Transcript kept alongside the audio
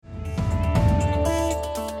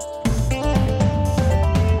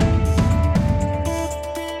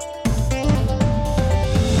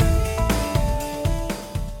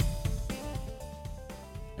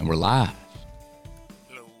live.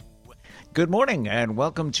 Good morning and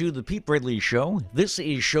welcome to the Pete Braley Show. This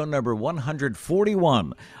is show number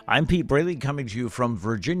 141. I'm Pete Braley coming to you from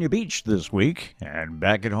Virginia Beach this week. And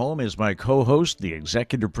back at home is my co-host, the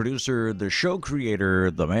executive producer, the show creator,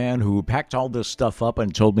 the man who packed all this stuff up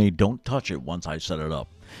and told me don't touch it once I set it up.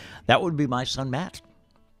 That would be my son, Matt.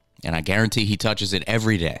 And I guarantee he touches it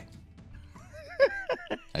every day.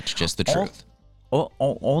 That's just the truth.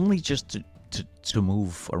 Only just to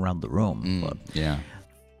move around the room. Yeah.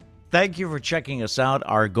 Thank you for checking us out.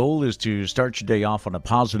 Our goal is to start your day off on a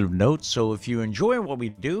positive note, so if you enjoy what we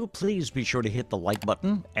do, please be sure to hit the like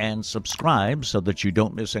button and subscribe so that you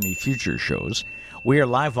don't miss any future shows. We are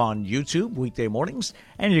live on YouTube weekday mornings,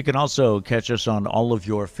 and you can also catch us on all of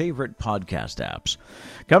your favorite podcast apps.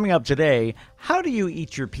 Coming up today, how do you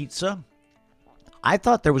eat your pizza? I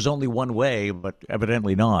thought there was only one way, but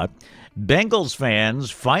evidently not. Bengals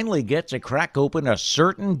fans finally get to crack open a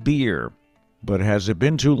certain beer. But has it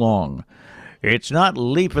been too long? It's not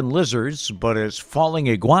leaping lizards, but it's falling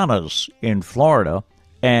iguanas in Florida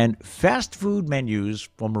and fast food menus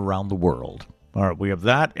from around the world. All right, we have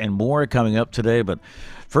that and more coming up today. But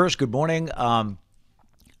first, good morning.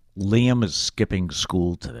 Liam is skipping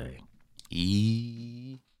school today.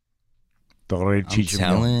 Thought I'd teach him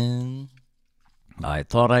young. I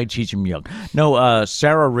thought I'd teach him young. No,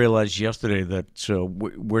 Sarah realized yesterday that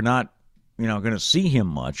we're not going to see him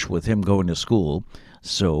much with him going to school.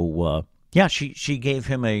 So, she gave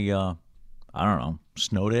him a,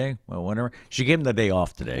 snow day or whatever. She gave him the day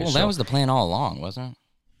off today. Well, that was the plan all along, wasn't it?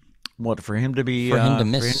 What, for him to be for him to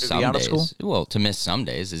miss some out days? Of school? Well, to miss some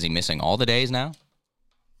days. Is he missing all the days now?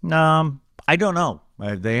 I don't know.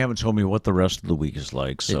 They haven't told me what the rest of the week is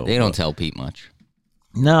like. So they don't tell Pete much.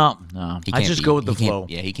 No. I just go with the flow.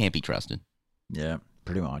 Yeah, he can't be trusted. Yeah,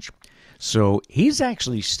 pretty much. So he's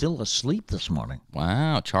actually still asleep this morning.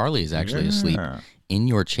 Wow, Charlie is actually asleep in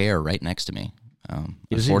your chair right next to me.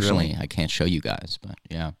 Unfortunately, really? I can't show you guys, but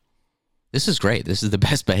yeah. This is great. This is the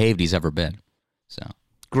best behaved he's ever been. So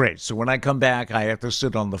great. So when I come back, I have to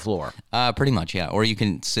sit on the floor. Pretty much, yeah. Or you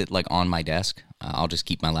can sit like on my desk. I'll just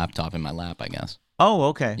keep my laptop in my lap, I guess. Oh,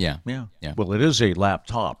 okay. Yeah. Well, it is a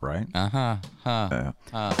laptop, right?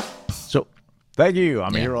 So thank you.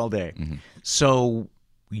 I'm here all day. Mm-hmm. So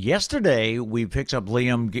yesterday, we picked up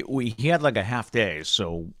Liam. He had like a half day,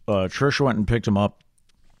 so Trish went and picked him up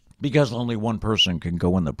because only one person can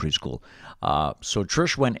go in the preschool. So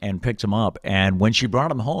Trish went and picked him up, and when she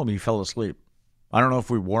brought him home, he fell asleep. I don't know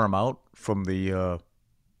if we wore him out from the,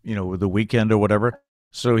 the weekend or whatever.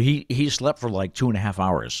 So he slept for like 2.5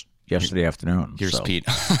 hours yesterday afternoon. Here's Pete.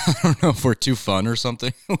 I don't know if we're too fun or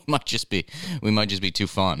something. We might just be too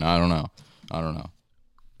fun. I don't know.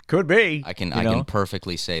 Could be. I can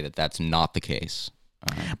perfectly say that that's not the case.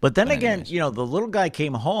 But then again, the little guy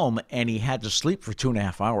came home and he had to sleep for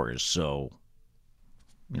 2.5 hours. So,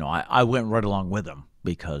 I went right along with him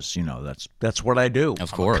because, that's what I do.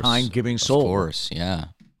 Of course. I'm a kind, giving soul. Of course, yeah.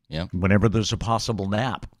 Whenever there's a possible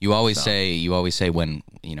nap. You always say when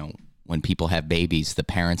people have babies, the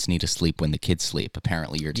parents need to sleep when the kids sleep.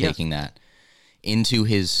 Apparently you're taking that into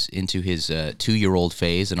his 2-year-old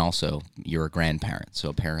phase, and also you're a grandparent. So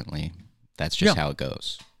apparently that's just how it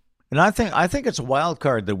goes. And I think it's a wild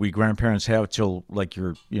card that we grandparents have till like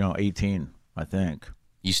you're 18. I think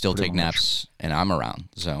you still take naps, and I'm around,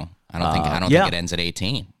 so I don't think it ends at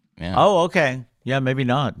 18. Yeah. Oh, okay. Yeah, maybe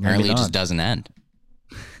not. Apparently, it just doesn't end.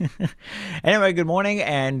 Anyway, good morning,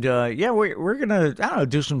 and we're gonna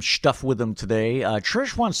do some stuff with them today.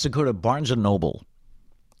 Trish wants to go to Barnes & Noble.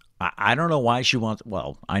 I don't know why she wants.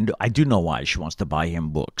 Well, I do know why she wants to buy him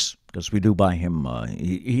books, because we do buy him.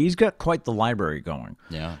 He's got quite the library going.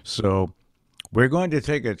 Yeah. So we're going to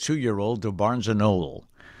take a 2-year-old to Barnes & Noble.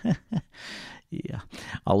 Yeah,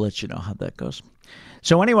 I'll let you know how that goes.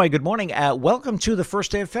 So anyway, good morning. Welcome to the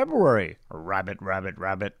first day of February. Rabbit.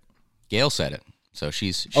 Gail said it. So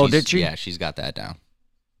she's did she? Yeah, she's got that down.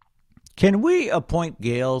 Can we appoint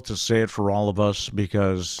Gail to say it for all of us?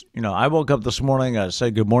 Because, I woke up this morning, I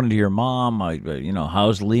said good morning to your mom.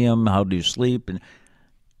 How's Liam? How do you sleep? And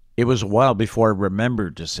it was a while before I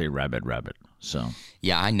remembered to say rabbit. So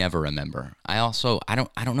yeah, I never remember. I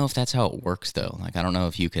don't know if that's how it works though. Like, I don't know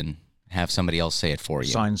if you can have somebody else say it for you.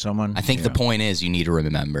 Sign someone. I think the point is you need to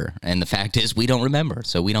remember. And the fact is we don't remember,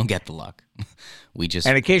 so we don't get the luck. We just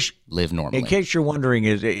live normally. In case you're wondering,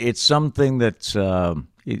 it's something that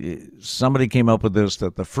somebody came up with this,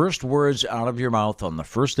 that the first words out of your mouth on the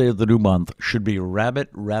first day of the new month should be rabbit,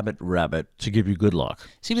 rabbit, rabbit to give you good luck.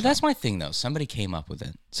 See, but that's my thing, though. Somebody came up with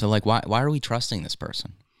it. So, like, why are we trusting this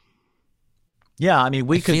person? Yeah, I mean,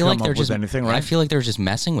 we could come up with anything, right? I feel like they're just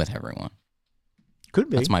messing with everyone. Could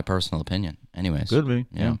be. That's my personal opinion. Anyways. Could be,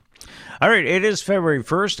 yeah. All right, it is February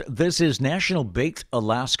 1st. This is National Baked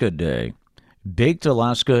Alaska Day. Baked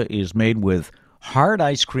Alaska is made with hard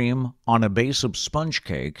ice cream on a base of sponge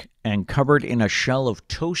cake and covered in a shell of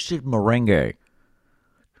toasted meringue.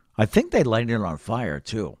 I think they light it on fire,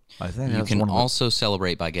 too. I think you can also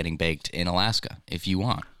celebrate by getting baked in Alaska if you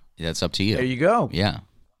want. That's up to you. There you go. Yeah.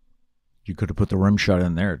 You could have put the rim shot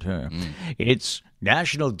in there, too. It's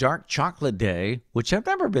National Dark Chocolate Day, which I've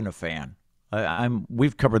never been a fan.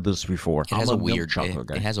 We've covered this before. It has a weird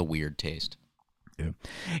chocolate. It has a weird taste. Yeah.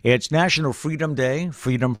 It's National Freedom Day,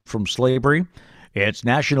 freedom from slavery. It's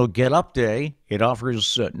National Get Up Day. It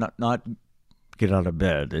offers not get out of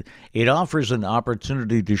bed. It offers an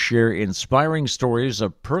opportunity to share inspiring stories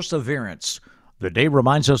of perseverance. The day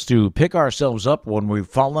reminds us to pick ourselves up when we've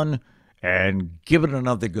fallen and give it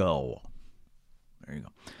another go. There you go.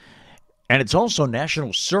 And it's also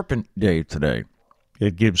National Serpent Day today.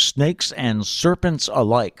 It gives snakes and serpents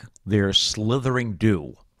alike their slithering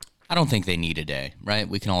due. I don't think they need a day, right?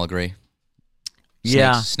 We can all agree.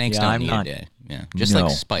 Snakes don't need a day. Yeah, just like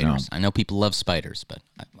spiders. No. I know people love spiders, but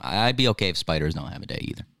I'd be okay if spiders don't have a day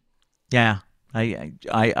either. Yeah,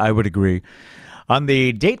 I would agree. On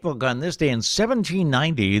the date book on this day in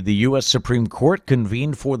 1790, the U.S. Supreme Court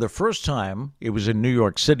convened for the first time. It was in New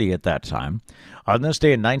York City at that time. On this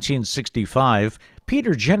day in 1965,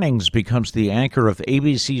 Peter Jennings becomes the anchor of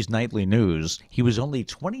ABC's Nightly News. He was only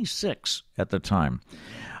 26 at the time.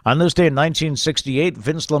 On this day in 1968,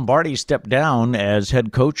 Vince Lombardi stepped down as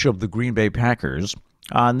head coach of the Green Bay Packers.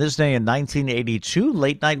 On this day in 1982,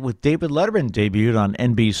 Late Night with David Letterman debuted on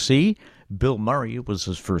NBC. Bill Murray was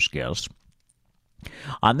his first guest.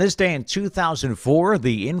 On this day in 2004,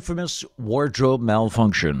 the infamous wardrobe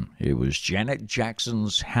malfunction. It was Janet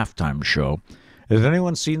Jackson's halftime show. Has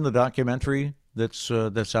anyone seen the documentary that's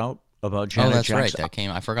out about Janet Jackson? Oh, that's right.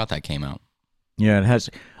 I forgot that came out. Yeah, it has.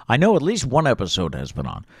 I know at least one episode has been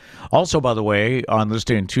on. Also, by the way, on this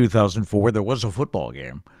day in 2004, there was a football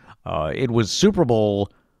game. It was Super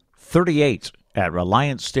Bowl 38 at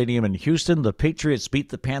Reliance Stadium in Houston. The Patriots beat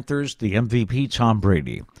the Panthers, the MVP Tom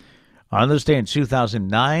Brady. On this day in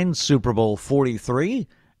 2009, Super Bowl 43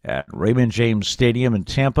 at Raymond James Stadium in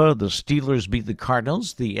Tampa, the Steelers beat the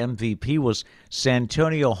Cardinals. The MVP was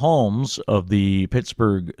Santonio Holmes of the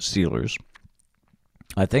Pittsburgh Steelers.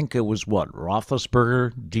 I think it was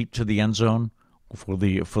Roethlisberger deep to the end zone for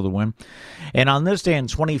the win. And on this day in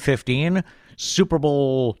 2015, Super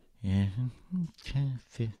Bowl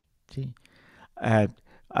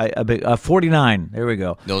 49. There we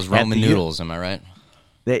go. Those Roman noodles, am I right?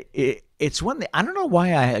 It's one. I don't know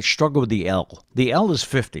why I struggle with the L. The L is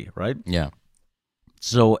 50, right? Yeah.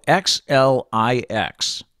 So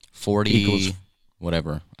XLIX 40 equals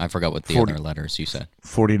whatever. I forgot what the 40, other letters you said.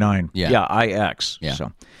 49. Yeah. IX. Yeah.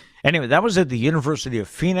 So anyway, that was at the University of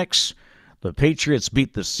Phoenix. The Patriots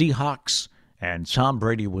beat the Seahawks, and Tom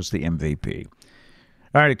Brady was the MVP.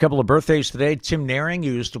 All right, a couple of birthdays today. Tim Naring,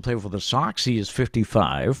 who used to play for the Sox, he is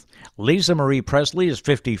 55. Lisa Marie Presley is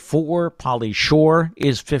 54. Pauly Shore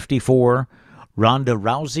is 54. Ronda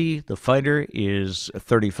Rousey, the fighter, is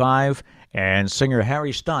 35. And singer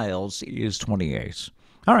Harry Styles is 28.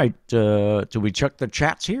 All right, do we check the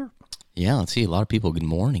chats here? Yeah, let's see. A lot of people. Good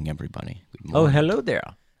morning, everybody. Good morning. Oh, hello there.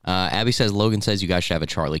 Abby says, Logan says you guys should have a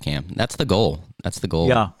Charlie cam. That's the goal.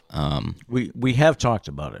 Yeah. We have talked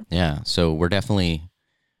about it. Yeah, so we're definitely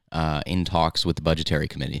in talks with the budgetary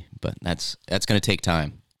committee, but that's going to take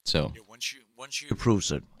time. So once you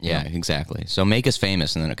approves it. Yeah, exactly. So make us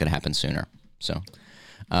famous, and then it could happen sooner. So,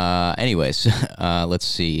 anyways, let's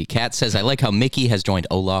see. Kat says, I like how Mickey has joined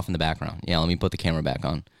Olaf in the background. Yeah, let me put the camera back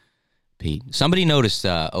on, Pete. Somebody noticed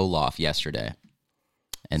Olaf yesterday,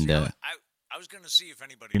 and I was going to see if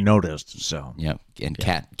anybody noticed. So yeah, and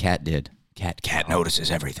Kat did. Kat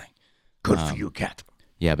notices everything. Good for you, Kat.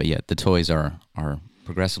 Yeah, but the toys are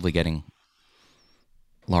progressively getting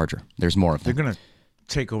larger. There's more of them. They're going to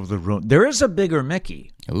take over the room. There is a bigger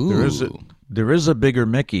Mickey. Ooh. There is a bigger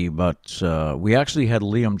Mickey, but we actually had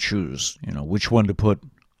Liam choose, which one to put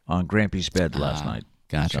on Grampy's bed last night.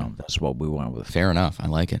 Gotcha. So that's what we went with. Fair enough. I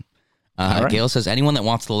like it. Right. Gail says, anyone that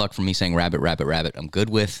wants the luck from me saying rabbit, rabbit, rabbit, I'm good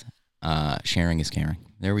with. Sharing is caring.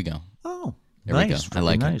 There we go. Oh, there nice. we go. I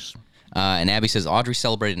like nice. it. And Abby says, Audrey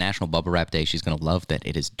celebrated National Bubble Wrap Day. She's going to love that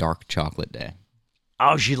it is Dark Chocolate Day.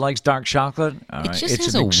 Oh, she likes dark chocolate? All it right. just it's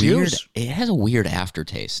has a weird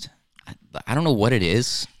aftertaste. I don't know what it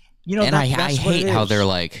is. I hate how they're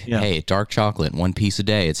like, hey, dark chocolate, one piece a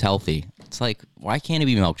day, it's healthy. It's like, why can't it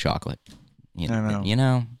be milk chocolate?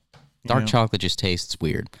 Dark chocolate just tastes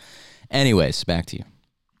weird. Anyways, back to you.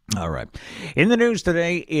 All right. In the news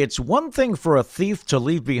today, it's one thing for a thief to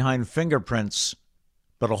leave behind fingerprints,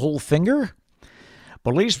 but a whole finger?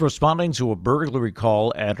 Police responding to a burglary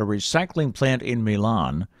call at a recycling plant in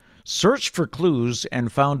Milan searched for clues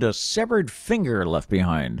and found a severed finger left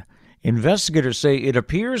behind. Investigators say it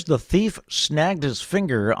appears the thief snagged his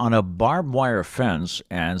finger on a barbed wire fence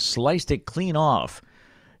and sliced it clean off.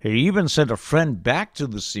 He even sent a friend back to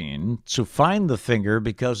the scene to find the finger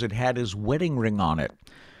because it had his wedding ring on it.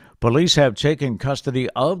 Police have taken custody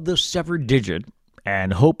of the severed digit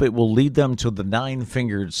and hope it will lead them to the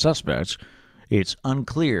 9-fingered suspects. It's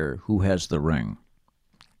unclear who has the ring.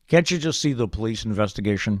 Can't you just see the police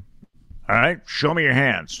investigation? All right, show me your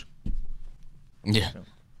hands. Yeah.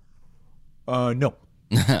 No.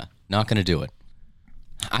 Not going to do it.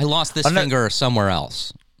 I lost this finger somewhere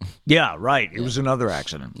else. Yeah, right. It was another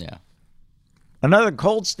accident. Yeah. Another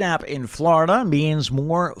cold snap in Florida means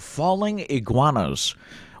more falling iguanas.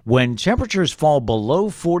 When temperatures fall below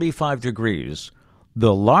 45 degrees,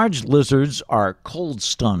 the large lizards are cold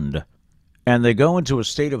stunned, and they go into a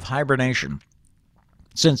state of hibernation.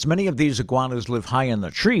 Since many of these iguanas live high in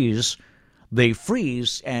the trees, they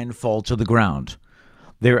freeze and fall to the ground.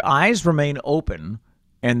 Their eyes remain open,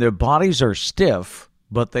 and their bodies are stiff,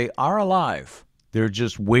 but they are alive. They're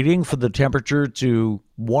just waiting for the temperature to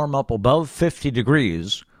warm up above 50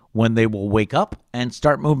 degrees when they will wake up and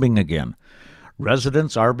start moving again.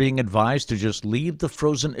 Residents are being advised to just leave the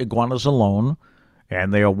frozen iguanas alone,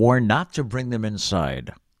 and they are warned not to bring them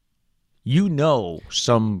inside.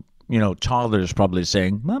 Some toddlers probably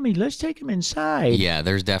saying, "Mommy, let's take them inside." Yeah,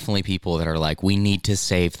 there's definitely people that are like, we need to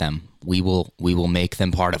save them. We will make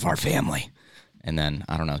them part of our family. And then,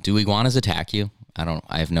 I don't know, do iguanas attack you?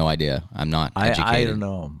 I have no idea. I'm not educated. I don't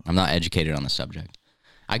know. I'm not educated on the subject.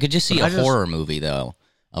 I could just see a horror movie, though,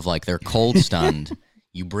 of like they're cold stunned.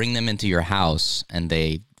 You bring them into your house and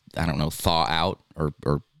they, I don't know, thaw out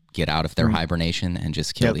or get out of their hibernation and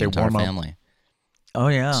just kill the entire family. Oh,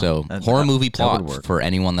 yeah. So horror movie plot for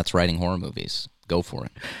anyone that's writing horror movies. Go for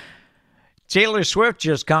it. Taylor Swift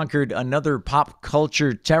just conquered another pop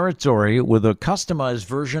culture territory with a customized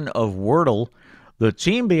version of Wordle. The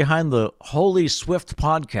team behind the Holy Swift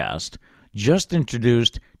podcast just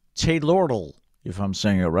introduced Taylordle, if I'm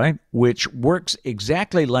saying it right, which works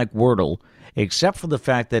exactly like Wordle, except for the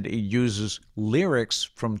fact that it uses lyrics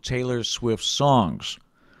from Taylor Swift's songs.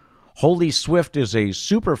 Holy Swift is a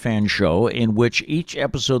superfan show in which each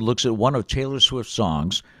episode looks at one of Taylor Swift's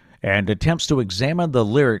songs and attempts to examine the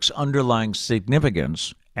lyrics' underlying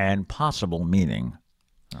significance and possible meaning.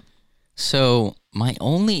 So my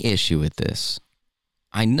only issue with this,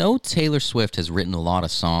 I know Taylor Swift has written a lot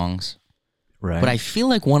of songs, right? But I feel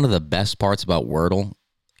like one of the best parts about Wordle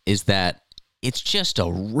is that it's just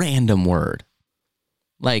a random word.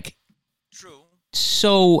 Like, true.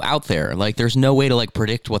 So out there. Like, there's no way to, like,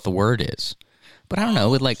 predict what the word is. But I don't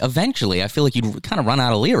know. Eventually, I feel like you'd kind of run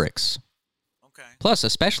out of lyrics. Okay. Plus,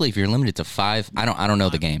 especially if you're limited to 5, I don't know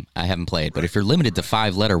the game. I haven't played. But if you're limited to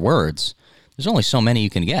 5-letter words, there's only so many you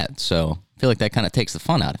can get. So I feel like that kind of takes the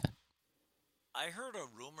fun out of it. I heard a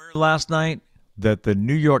rumor last night that the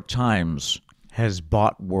New York Times has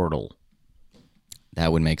bought Wordle.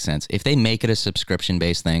 That would make sense. If they make it a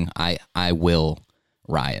subscription-based thing, I will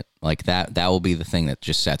riot. Like, that will be the thing that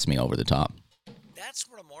just sets me over the top. That's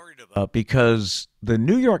what I'm worried about. Because the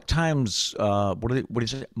New York Times,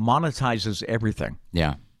 monetizes everything.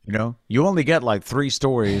 Yeah. You know, you only get like 3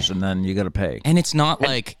 stories and then you got to pay. And it's not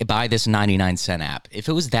like buy this 99-cent app. If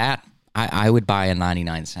it was that, I would buy a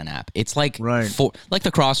 99-cent app. It's like like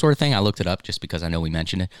the crossword thing. I looked it up just because I know we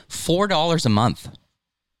mentioned it. $4 a month.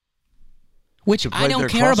 Which I don't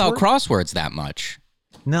care about crosswords that much.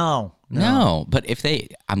 No. But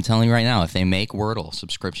I'm telling you right now, if they make Wordle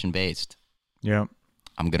subscription based, yeah,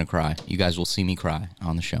 I'm gonna cry. You guys will see me cry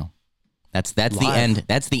on the show. That's the end.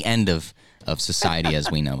 That's the end of society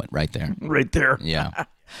as we know it, right there. Right there. Yeah.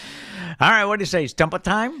 All right. What do you say? Stumpah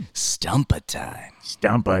time. Stumpah time.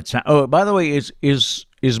 Stumpah time. Oh, by the way,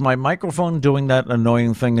 is my microphone doing that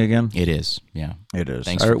annoying thing again? It is. Yeah. It is.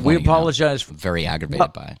 Thanks for we apologize. Very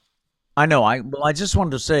aggravated by it. I know. I just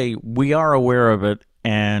wanted to say we are aware of it,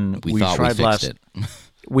 and we thought tried we fixed it.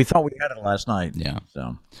 We thought we had it last night. Yeah.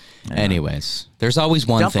 So, yeah. Anyways, there's always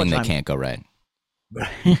one thing that can't go right.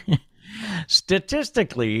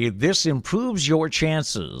 Statistically, this improves your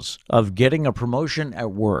chances of getting a promotion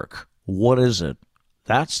at work. What is it?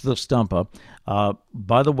 That's the Stumpah.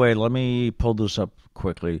 By the way, let me pull this up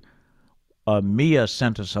quickly. Mia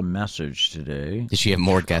sent us a message today. Did she have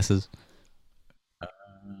more guesses?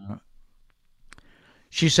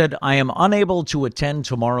 She said, I am unable to attend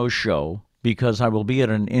tomorrow's show because I will be at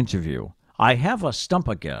an interview. I have a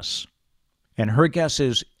Stumpah guess, and her guess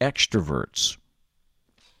is extroverts.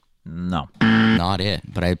 No. Not it,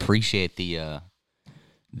 but I appreciate the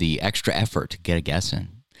extra effort to get a guess in.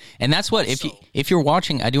 And that's what, if you're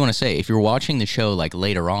watching, I do want to say, if you're watching the show like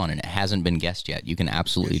later on and it hasn't been guessed yet, you can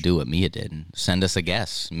absolutely do what Mia did and send us a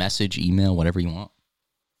guess, message, email, whatever you want.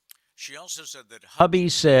 She also said that hubby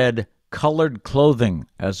said colored clothing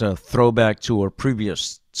as a throwback to a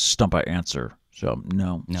previous Stumpah answer. So,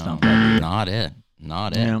 no, not it. No.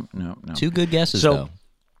 Two good guesses, So, though.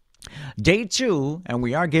 Day 2, and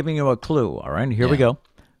we are giving you a clue. All right, here we go.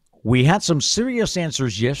 We had some serious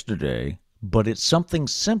answers yesterday, but it's something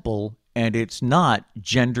simple, and it's not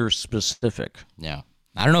gender specific. Yeah.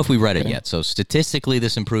 I don't know if we read it yet. So statistically,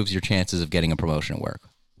 this improves your chances of getting a promotion at work.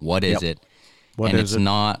 What is it? What and is it's it?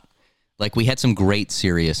 not, like we had some great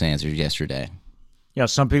serious answers yesterday. Yeah,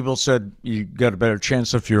 some people said you got a better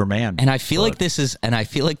chance if you're a man. And I feel like this is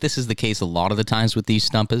the case a lot of the times with these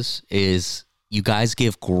Stumpahs is you guys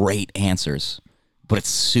give great answers, but it's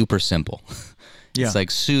super simple. Yeah. It's like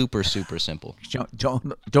super, super simple.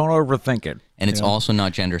 Don't overthink it. And it's also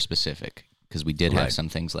not gender specific because we did have Right. some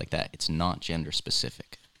things like that. It's not gender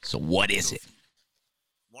specific. So what is it?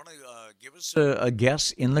 Want to give us a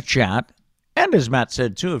guess in the chat? And as Matt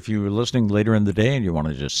said, too, if you were listening later in the day and you want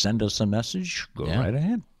to just send us a message, go right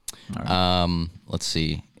ahead. All right. Let's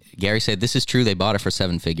see. Gary said, this is true. They bought it for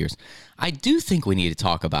 7 figures. I do think we need to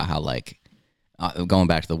talk about how, like, going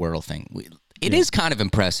back to the Wordle thing, it is kind of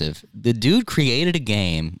impressive. The dude created a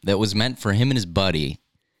game that was meant for him and his buddy.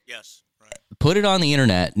 Yes, right. Put it on the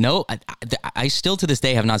internet. No, I still to this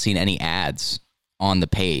day have not seen any ads on the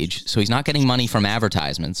page. So he's not getting money from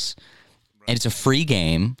advertisements. Right. And it's a free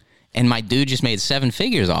game. And my dude just made 7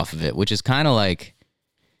 figures off of it, which is kind of like,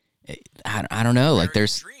 I don't know. Like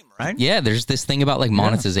there's, dream, right? Yeah, there's this thing about like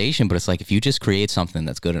monetization, but it's like if you just create something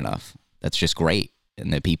that's good enough, that's just great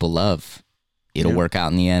and that people love, it'll work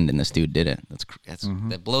out in the end. And this dude did it.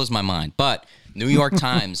 That blows my mind. But New York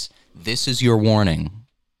Times, this is your warning.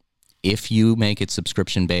 If you make it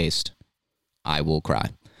subscription based, I will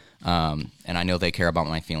cry. And I know they care about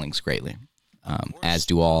my feelings greatly, as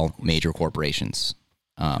do all major corporations.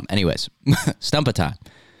 Anyways, Stumpah time.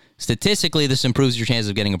 Statistically, this improves your chances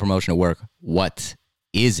of getting a promotion at work. What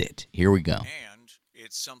is it? Here we go. And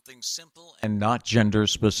it's something simple and not gender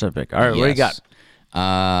specific. All right, what do you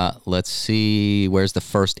got? Let's see. Where's the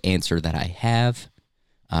first answer that I have?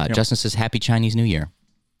 Justin says, Happy Chinese New Year.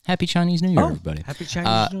 Happy Chinese New Year, everybody. Happy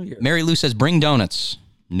Chinese New Year. Mary Lou says, bring donuts.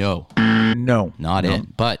 No. Not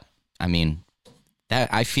it. But, I mean,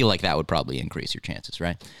 I feel like that would probably increase your chances,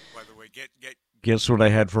 right? By the way, guess what I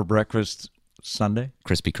had for breakfast Sunday?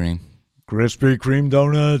 Krispy Kreme. Krispy Kreme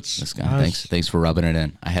donuts. This guy, thanks for rubbing it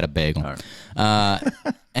in. I had a bagel.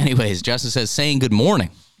 Anyways, Justin says, saying good morning.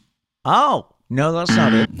 Oh, no, that's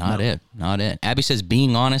not it. Not it. Abby says,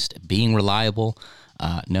 being honest, being reliable.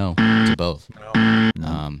 No, to both.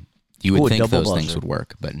 No. You would think those things would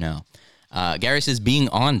work, but no. Gary says, being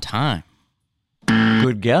on time.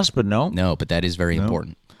 Good guess, but no. No, but that is very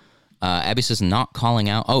important. Abby says, not calling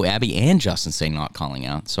out. Oh, Abby and Justin say not calling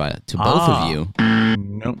out. So to both of you,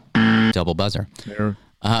 nope. Double buzzer. There.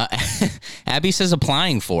 Abby says,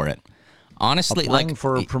 applying for it. Honestly, applying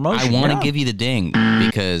for a promotion. I want to give you the ding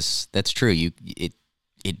because that's true. It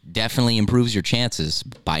definitely improves your chances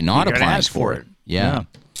by not applying for it. Yeah.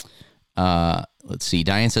 Let's see.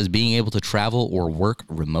 Diane says being able to travel or work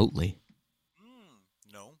remotely.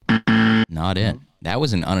 No. Not it. That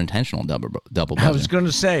was an unintentional double buzzer. I was going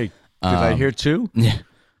to say, did I hear two? Yeah.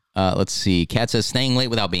 Let's see. Kat says staying late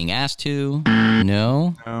without being asked to.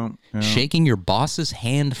 No. No. Shaking your boss's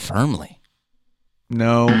hand firmly.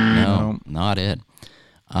 No. Not it.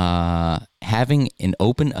 Having an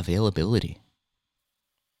open availability.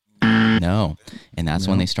 No. And that's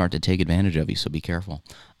when they start to take advantage of you, so be careful.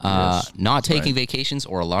 Not taking vacations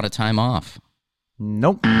or a lot of time off.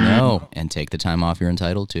 Nope. No. And take the time off you're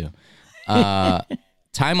entitled to.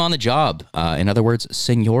 Time on the job. In other words,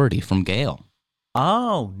 seniority from Gail.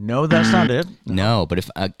 Oh, no, that's not it. No, but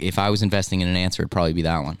if I was investing in an answer, it'd probably be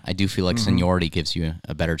that one. I do feel like seniority gives you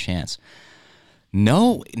a better chance.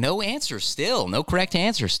 No answer still. No correct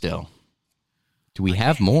answer still. Do we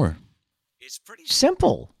have more? It's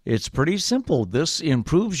pretty simple. This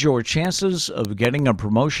improves your chances of getting a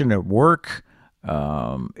promotion at work.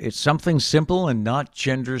 It's something simple and not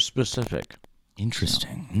gender specific.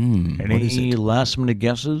 Interesting. Any last minute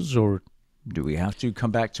guesses, or do we have to come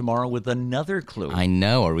back tomorrow with another clue? I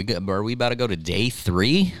know. Are we about to go to day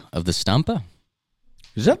 3 of the Stumpah?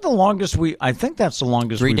 Is that the longest I think that's the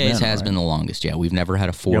longest. 3 days has been the longest. Yeah, we've never had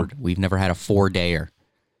a 4. We've never had a 4-dayer.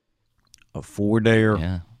 A 4-dayer.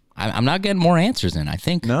 Yeah. I'm not getting more answers in. I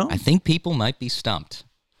think people might be stumped.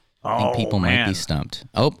 Might be stumped.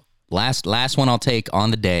 Oh, last one I'll take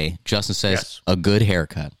on the day. Justin says a good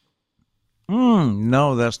haircut.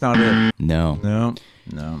 No, that's not it. No.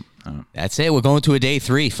 That's it. We're going to a day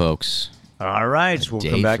 3, folks. All right. We'll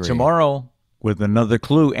come back tomorrow with another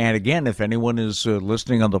clue. And again, if anyone is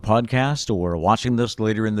listening on the podcast or watching this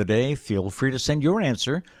later in the day, feel free to send your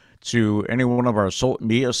answer to any one of our social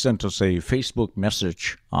media. Send us a Facebook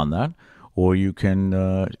message on that. Or you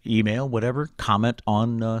can email, whatever, comment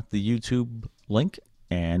on the YouTube link,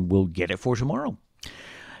 and we'll get it for tomorrow.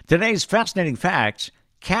 Today's fascinating fact: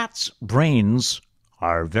 cats' brains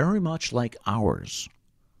are very much like ours.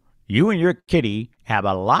 You and your kitty have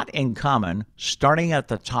a lot in common, starting at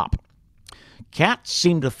the top. Cats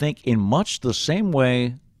seem to think in much the same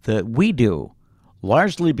way that we do,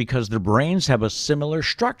 largely because their brains have a similar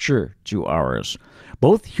structure to ours.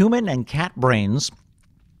 Both human and cat brains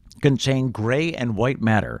contain gray and white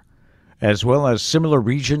matter, as well as similar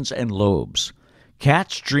regions and lobes.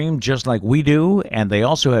 Cats dream just like we do, and they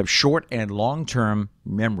also have short and long-term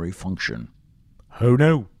memory function. Who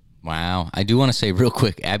knew? Wow. I do want to say real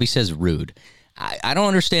quick, Abby says rude. I don't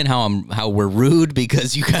understand how we're rude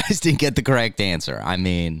because you guys didn't get the correct answer. I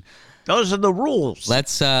mean, those are the rules.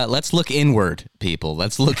 Let's look inward, people.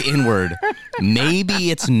 Let's look inward. Maybe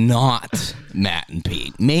it's not Matt and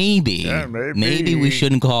Pete. Maybe we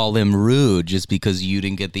shouldn't call them rude just because you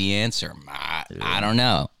didn't get the answer. I don't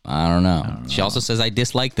know. She also says I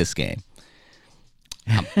dislike this game.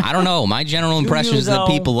 I don't know. My general impression is that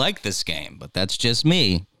people like this game, but that's just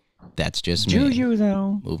me. Do you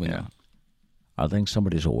though? Moving on. I think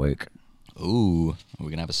somebody's awake. Ooh, are we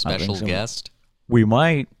gonna have a special guest? We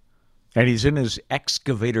might. And he's in his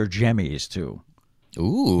excavator jammies, too.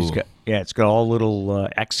 Ooh. It's got all little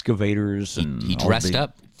excavators. And he dressed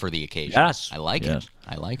up for the occasion. Yes. I like it.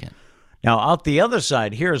 I like it. Now, out the other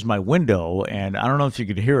side, here's my window, and I don't know if you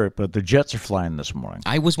could hear it, but the jets are flying this morning.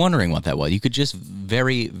 I was wondering what that was. You could just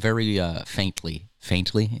very, very faintly,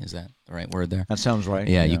 is that the right word there? That sounds right.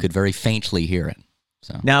 Yeah, you could very faintly hear it.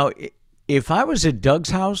 So now, if I was at Doug's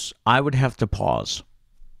house, I would have to pause.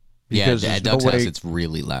 Because at Doug's house, it's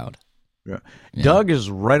really loud. Yeah. Doug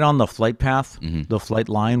is right on the flight path, the flight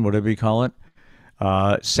line, whatever you call it.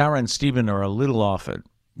 Sarah and Steven are a little off it,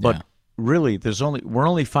 but really, we're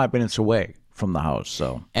only 5 minutes away from the house.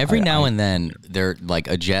 So every now and then, they're like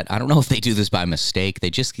a jet. I don't know if they do this by mistake.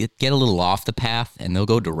 They just get a little off the path, and they'll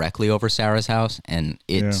go directly over Sarah's house, and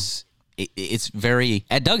it's very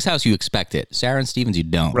at Doug's house. You expect it. Sarah and Steven's, you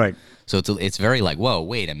don't. Right. So it's very like, whoa,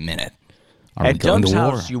 wait a minute. At Doug's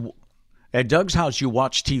house, At Doug's house, you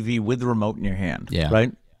watch TV with the remote in your hand,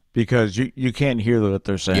 right? Because you can't hear what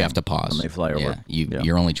they're saying. You have to pause. When they fly over.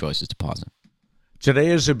 Your only choice is to pause it. Today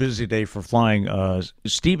is a busy day for flying.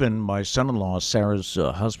 Stephen, my son-in-law, Sarah's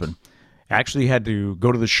husband, actually had to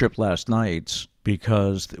go to the ship last night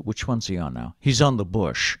because, which one's he on now? He's on the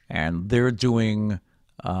Bush, and they're doing,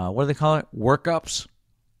 what do they call it? Workups?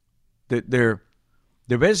 They're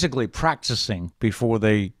basically practicing before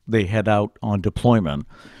they head out on deployment.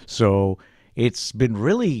 So it's been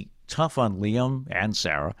really tough on Liam and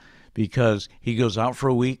Sarah because he goes out for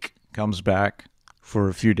a week, comes back for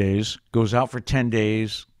a few days, goes out for 10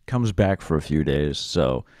 days, comes back for a few days.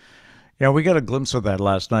 So, we got a glimpse of that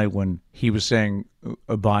last night when he was saying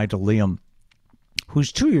bye to Liam,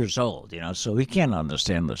 who's 2 years old, so he can't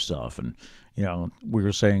understand this stuff. And, we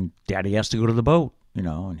were saying, Daddy has to go to the boat,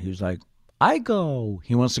 and he was like, I go.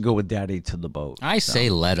 He wants to go with Daddy to the boat. I say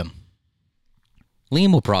let him.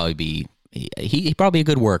 Liam will probably be he probably a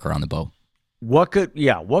good worker on the boat. What could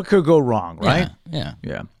go wrong, right?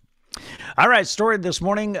 Yeah. All right, story this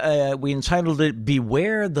morning, we entitled it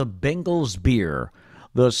Beware the Bengals Beer.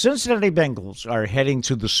 The Cincinnati Bengals are heading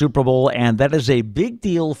to the Super Bowl, and that is a big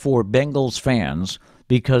deal for Bengals fans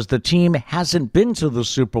because the team hasn't been to the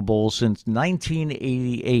Super Bowl since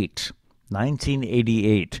 1988.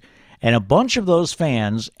 1988. And a bunch of those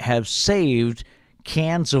fans have saved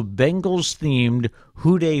cans of Bengals-themed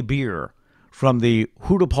Houday beer from the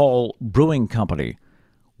Hudapol Brewing Company,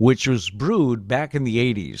 which was brewed back in the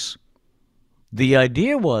 80s. The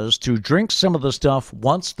idea was to drink some of the stuff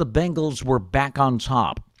once the Bengals were back on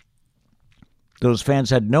top. Those fans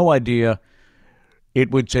had no idea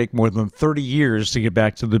it would take more than 30 years to get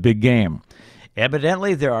back to the big game.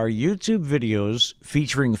 Evidently, there are YouTube videos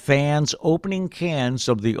featuring fans opening cans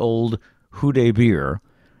of the old Houday beer.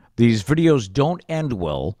 These videos don't end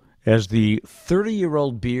well, as the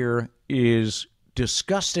 30-year-old beer is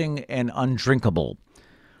disgusting and undrinkable.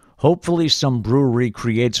 Hopefully, some brewery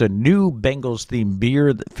creates a new Bengals-themed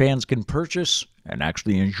beer that fans can purchase and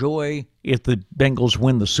actually enjoy if the Bengals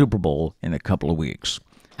win the Super Bowl in a couple of weeks.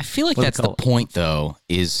 I feel like that's the point, though,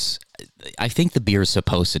 is I think the beer is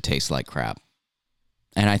supposed to taste like crap.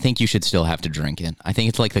 And I think you should still have to drink it. I think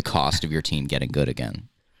it's like the cost of your team getting good again.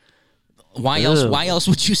 Why else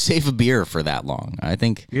would you save a beer for that long? I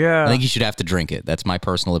think you should have to drink it. That's my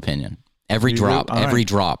personal opinion. Every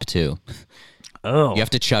drop too. Oh. You have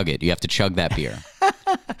to chug it. You have to chug that beer.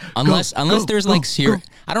 Unless there's like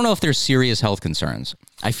I don't know if there's serious health concerns.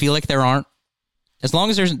 I feel like there aren't. As long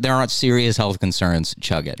as there aren't serious health concerns,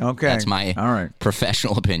 chug it. Okay. That's my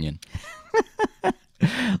professional opinion.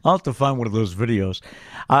 I'll have to find one of those videos.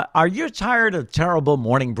 Are you tired of terrible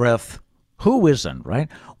morning breath? Who isn't, right?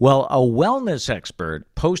 Well, a wellness expert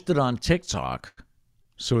posted on TikTok,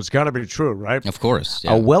 so it's got to be true, right? Of course.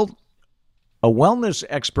 Yeah. A wellness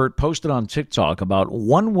expert posted on TikTok about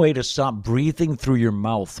one way to stop breathing through your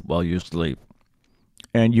mouth while you sleep.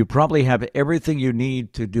 And you probably have everything you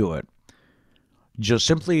need to do it. Just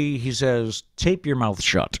simply, he says, tape your mouth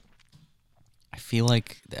shut. I feel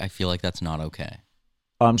like that's not okay.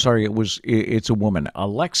 I'm sorry, it's a woman,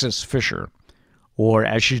 Alexis Fisher, or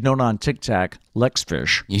as she's known on TikTok, Lex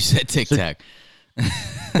Fish. You said TikTok.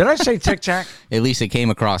 Did I say TikTok? At least it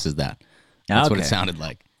came across as that. That's what it sounded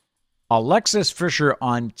like. Alexis Fisher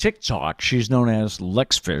on TikTok, she's known as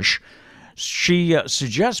Lex Fish. She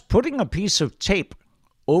suggests putting a piece of tape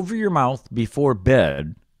over your mouth before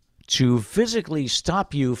bed to physically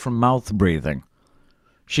stop you from mouth breathing.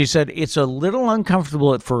 She said it's a little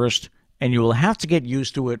uncomfortable at first, and you will have to get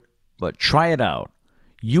used to it, but try it out.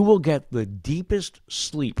 You will get the deepest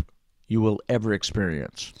sleep you will ever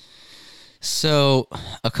experience. So,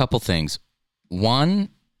 a couple things. One,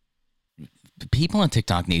 people on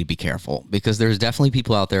TikTok need to be careful because there's definitely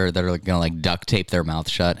people out there that are going to like duct tape their mouth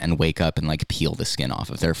shut and wake up and like peel the skin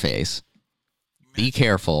off of their face. Be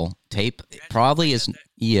careful. Tape's probably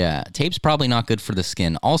not good for the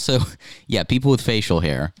skin. Also, people with facial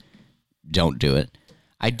hair, don't do it.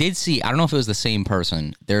 I did see, I don't know if it was the same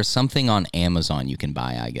person. There's something on Amazon you can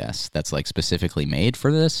buy, I guess, that's like specifically made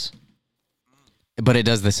for this. But it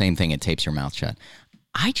does the same thing. It tapes your mouth shut.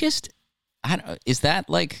 Is that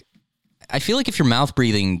like, I feel like if you're mouth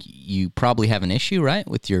breathing, you probably have an issue, right?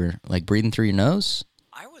 With your, like, breathing through your nose?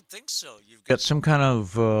 I would think so. You've got some kind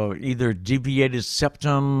of either deviated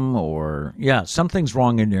septum or, something's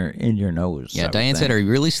wrong in your nose. Yeah, Diane said, are you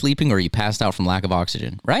really sleeping or are you passed out from lack of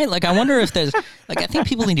oxygen? Right? Like, I wonder if there's, like, I think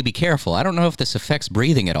people need to be careful. I don't know if this affects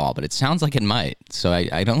breathing at all, but it sounds like it might. So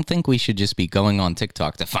I don't think we should just be going on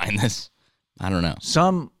TikTok to find this. I don't know.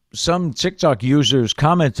 Some TikTok users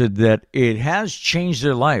commented that it has changed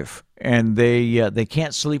their life, and they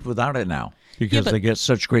can't sleep without it now because they get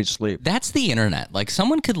such great sleep. That's the internet. Like,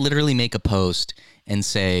 someone could literally make a post and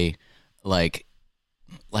say, like,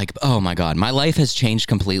 oh my God, my life has changed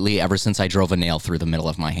completely ever since I drove a nail through the middle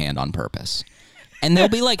of my hand on purpose. And there'll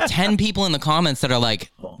be like 10 people in the comments that are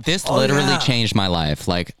like, this literally changed my life.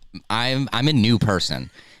 Like, I'm a new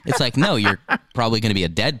person. It's like, no, you're probably going to be a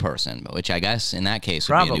dead person, which I guess in that case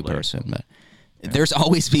would be a new person. But there's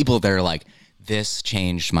always people that are like, this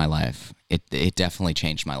changed my life. It definitely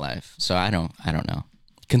changed my life. So I don't know.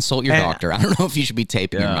 Consult your doctor. I don't know if you should be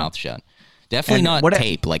taping your mouth shut. Definitely not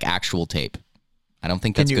tape, like actual tape. I don't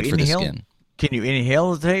think that's good for the skin. Can you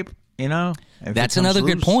inhale the tape? You know, that's another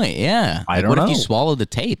good point. Yeah. I don't know. What if you swallow the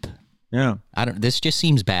tape? Yeah. This just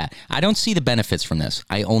seems bad. I don't see the benefits from this.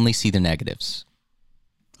 I only see the negatives.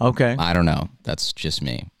 Okay. I don't know. That's just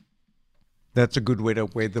me. That's a good way to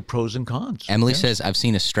weigh the pros and cons. Emily says, I've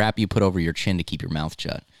seen a strap you put over your chin to keep your mouth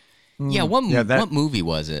shut. What movie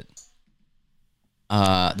was it?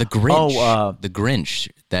 The Grinch. The Grinch.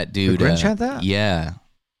 That dude. The Grinch had that? Yeah.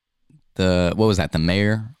 What was that? The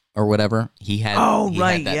mayor or whatever? He had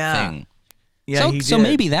that thing. Yeah, so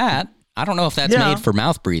maybe that. I don't know if that's made for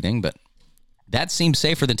mouth breathing, but that seems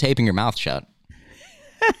safer than taping your mouth shut.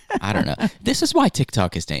 I don't know. This is why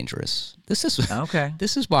TikTok is dangerous. This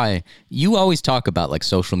is why you always talk about like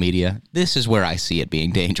social media. This is where I see it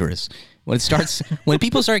being dangerous. When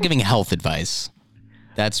people start giving health advice,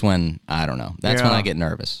 that's when I don't know. That's when I get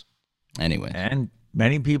nervous. Anyway, and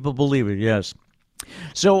many people believe it. Yes.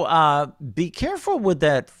 So be careful with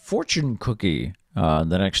that fortune cookie the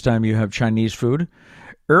next time you have Chinese food.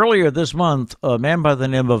 Earlier this month, a man by the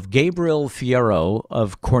name of Gabriel Fierro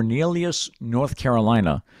of Cornelius, North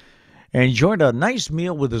Carolina, enjoyed a nice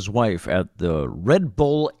meal with his wife at the Red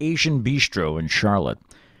Bull Asian Bistro in Charlotte.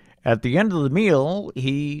 At the end of the meal,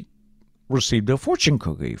 he received a fortune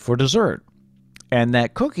cookie for dessert, and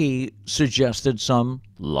that cookie suggested some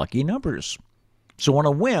lucky numbers. So on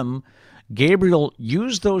a whim, Gabriel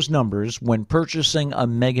used those numbers when purchasing a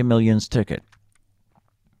Mega Millions ticket.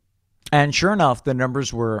 And sure enough, the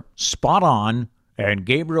numbers were spot on, and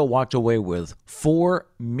Gabriel walked away with $4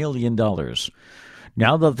 million.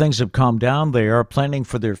 Now that things have calmed down, they are planning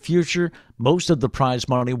for their future. Most of the prize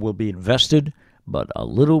money will be invested, but a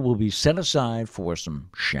little will be set aside for some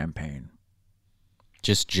champagne.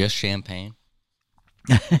 Just champagne?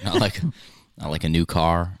 not like a new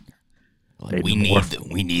car. Like, we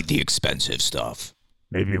need the expensive stuff.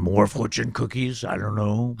 Maybe more fortune cookies. I don't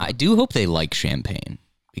know. I do hope they like champagne,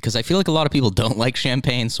 because I feel like a lot of people don't like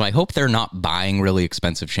champagne. So I hope they're not buying really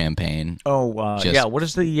expensive champagne. Oh, yeah. What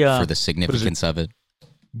is the for the significance of it?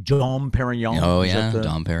 Dom Perignon. Oh yeah,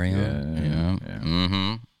 Dom Perignon. Yeah.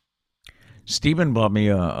 Mm-hmm. Stephen bought me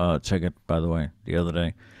a ticket, by the way, the other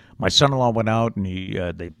day. My son-in-law went out and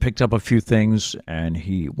they picked up a few things, and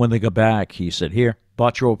when they got back, he said, "Here,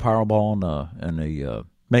 bought you a Powerball and a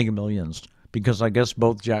Mega Millions." Because I guess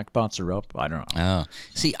both jackpots are up. I don't know. Oh,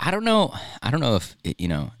 see, I don't know if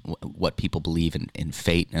what people believe in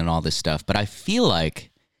fate and all this stuff, but I feel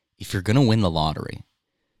like if you're gonna win the lottery,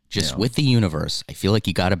 just with the universe, I feel like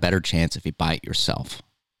you got a better chance if you buy it yourself.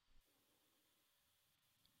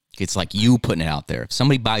 It's like you putting it out there. If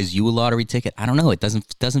somebody buys you a lottery ticket, I don't know. It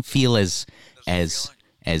doesn't feel as I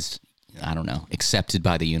don't know, accepted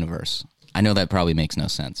by the universe. I know that probably makes no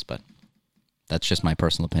sense, but that's just my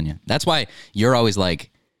personal opinion. That's why you're always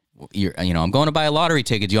like, I'm going to buy a lottery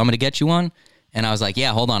ticket. Do you want me to get you one? And I was like,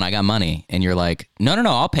 yeah, hold on, I got money. And you're like, no,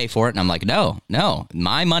 I'll pay for it. And I'm like, no,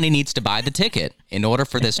 my money needs to buy the ticket in order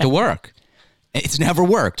for this to work. It's never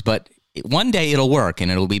worked, but one day it'll work, and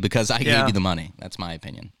it'll be because I gave you the money. That's my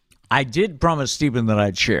opinion. I did promise Stephen that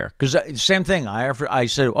I'd share. Because same thing. I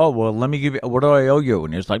said, oh, well, let me give you, what do I owe you?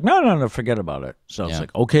 And he was like, no, forget about it. So I was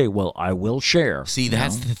like, okay, well, I will share. See,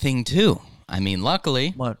 that's the thing, too. I mean,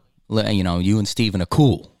 luckily, what? You and Steven are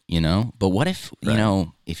cool, but what if,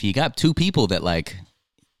 if you got two people that like,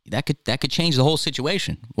 that could change the whole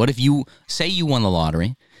situation. What if you say you won the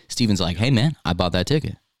lottery, Steven's like, hey man, I bought that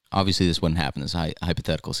ticket. Obviously this wouldn't happen, this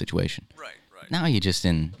hypothetical situation. Right. Now you're just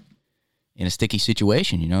in a sticky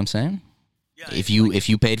situation, you know what I'm saying? Yeah. If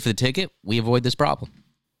you paid for the ticket, we avoid this problem.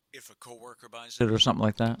 If a coworker buys it or something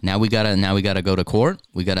like that. Now we gotta go to court.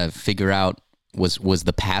 We gotta figure out, was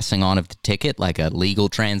the passing on of the ticket like a legal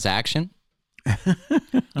transaction?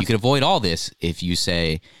 You could avoid all this if you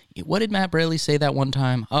say, what did Matt Braley say that one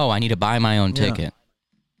time? Oh, I need to buy my own ticket.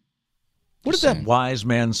 What did that wise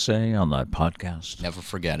man say on that podcast? Never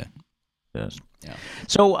forget it. Yes. Yeah.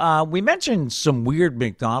 So we mentioned some weird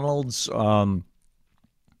McDonald's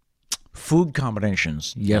food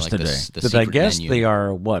combinations yesterday. Like the that I guess menu. They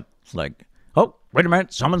are what? Like, oh, wait a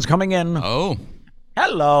minute, someone's coming in. Oh.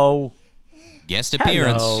 Hello. Guest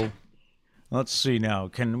appearance. Hello. Let's see now.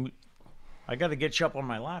 I got to get you up on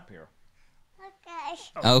my lap here.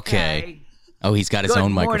 Okay. Oh, he's got his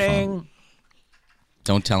own microphone.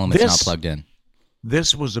 Don't tell him it's not plugged in.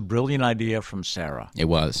 This was a brilliant idea from Sarah. It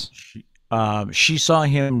was. She saw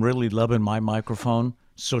him really loving my microphone,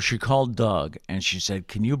 so she called Doug, and she said,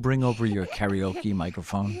 can you bring over your karaoke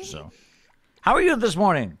microphone? So, how are you this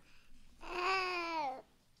morning?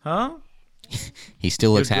 Huh? He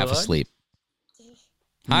still looks half asleep.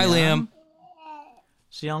 Hi, Liam.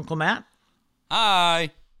 See Uncle Matt?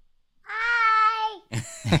 Hi.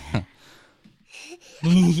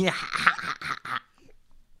 Yeah.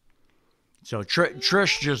 So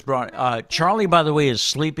Trish just brought... Charlie, by the way, is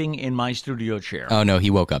sleeping in my studio chair. Oh, no, he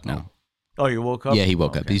woke up now. Oh, you woke up? Yeah, he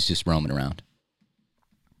woke up. He's just roaming around.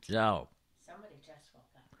 So. Somebody just woke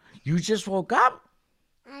up. You just woke up?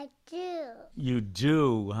 I do. You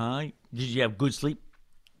do, huh? Did you have good sleep?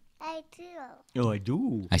 I do. Oh, I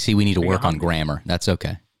do. I see we need to work on grammar. That's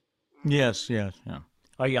okay. Yes.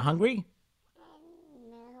 Are you hungry?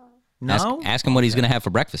 No. Ask him what he's going to have for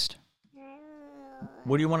breakfast.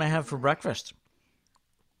 What do you want to have for breakfast?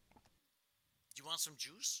 Do you want some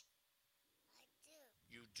juice? I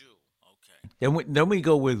do. You do. Okay. Then we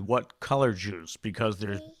go with what color juice, because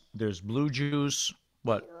there's blue juice.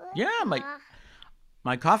 What? Yeah,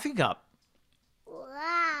 my coffee cup.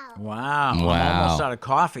 Wow. I'm almost out of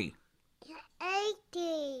coffee.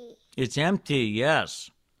 Empty. It's empty. Yes.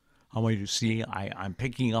 I want you to see. I'm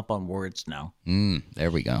picking up on words now. There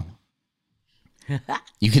we go.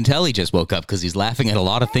 You can tell he just woke up because he's laughing at a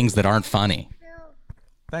lot of things that aren't funny.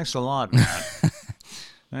 Thanks a lot, Matt.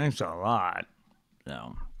 Thanks a lot.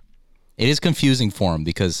 So. It is confusing for him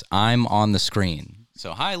because I'm on the screen.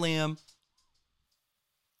 So, hi, Liam.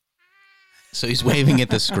 So he's waving at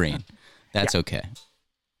the screen. That's okay.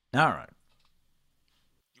 All right.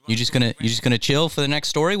 You just gonna chill for the next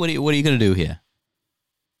story? What are you gonna do here?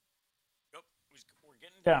 Nope. We're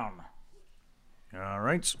getting down. All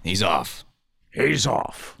right. He's off. He's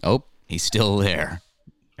off. Oh, He's still there.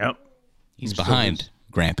 Yep. He's behind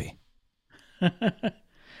Grampy.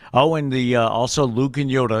 Oh, and the also Luke and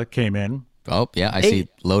Yoda came in. Oh, yeah, I see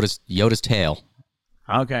Yoda's tail.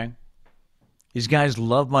 Okay. These guys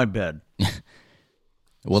love my bed.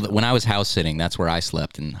 Well, when I was house sitting, that's where I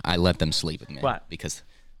slept, and I let them sleep with me. What? Because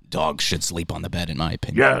dogs should sleep on the bed, in my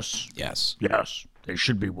opinion. Yes. Yes. Yes. They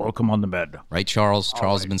should be welcome on the bed. Right, Charles?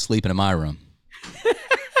 Charles has been sleeping in my room.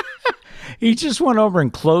 He just went over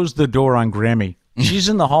and closed the door on Grammy. She's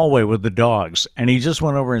in the hallway with the dogs, and he just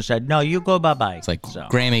went over and said, "No, you go bye-bye." It's like,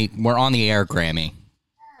 Grammy, we're on the air, Grammy.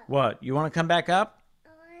 What? You want to come back up?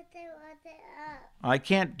 I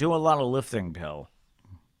can't do a lot of lifting, pal,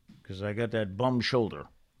 because I got that bum shoulder.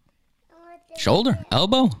 Shoulder?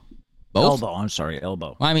 Elbow? Both? Elbow. I'm sorry,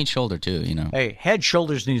 elbow. Well, I mean shoulder, too, you know. Hey, head,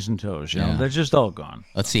 shoulders, knees, and toes. You know, they're just all gone.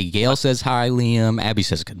 Let's see. Gail says hi, Liam. Abby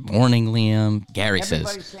says good morning, Liam. Gary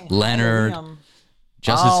says Leonard.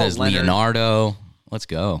 Justin says Leonard. Leonardo. Let's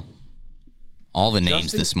go. All the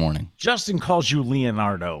names this morning. Justin calls you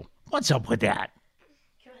Leonardo. What's up with that?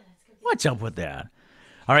 What's up with that?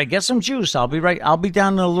 All right, get some juice. I'll be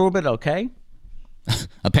down in a little bit, okay?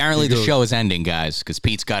 Apparently the show is ending, guys, because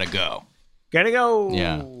Pete's got to go. Gotta go.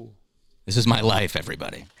 Yeah. This is my life,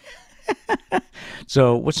 everybody.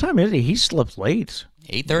 So what time is it? He slept late.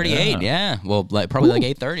 8:38, yeah. Well, probably like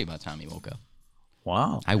 8:30 by the time he woke up.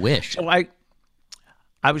 Wow. I wish. So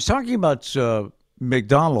I was talking about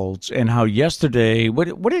McDonald's and how yesterday, what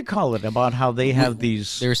do you call it, about how they have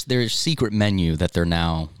these... There's secret menu that they're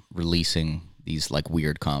now releasing these like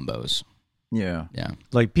weird combos. Yeah. Yeah.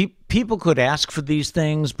 Like people could ask for these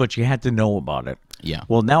things, but you had to know about it. Yeah.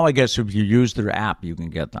 Well, now I guess if you use their app, you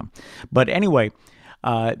can get them. But anyway,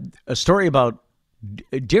 a story about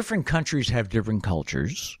different countries have different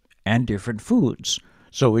cultures and different foods.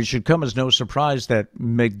 So it should come as no surprise that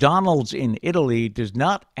McDonald's in Italy does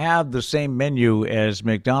not have the same menu as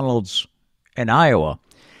McDonald's in Iowa.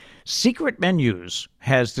 Secret Menus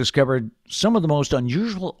has discovered some of the most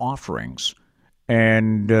unusual offerings,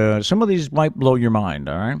 and some of these might blow your mind,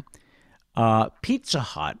 all right? Pizza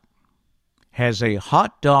Hut has a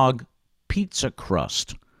hot dog pizza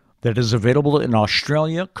crust that is available in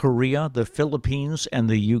Australia, Korea, the Philippines, and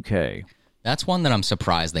the UK. That's one that I'm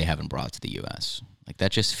surprised they haven't brought to the U.S. Like,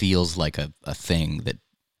 that just feels like a thing that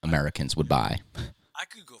Americans would buy. I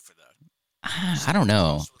could go for that. I don't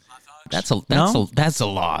know. That's a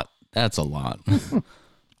lot. That's a lot.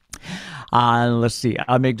 Let's see.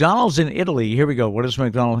 McDonald's in Italy. Here we go. What is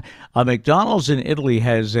McDonald's? McDonald's in Italy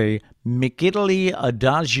has a McItaly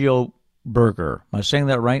Adagio burger. Am I saying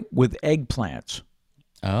that right? With eggplants.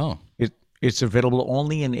 Oh. It's available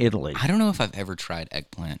only in Italy. I don't know if I've ever tried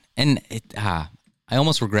eggplant. And I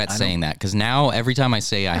almost regret saying that, because now every time I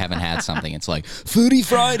say I haven't had something, it's like Foodie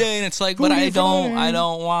Friday, and it's like, but I don't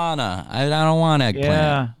want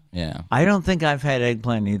eggplant. Yeah. I don't think I've had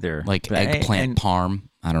eggplant either. Like eggplant parm.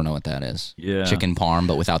 I don't know what that is. Yeah. Chicken parm,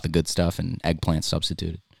 but without the good stuff, and eggplant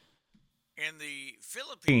substituted. In the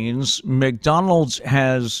Philippines, McDonald's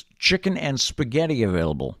has chicken and spaghetti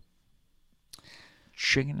available.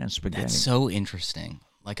 Chicken and spaghetti. That's so interesting.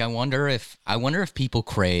 Like, I wonder if people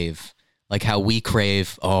crave, like how we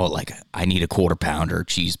crave, like I need a quarter pounder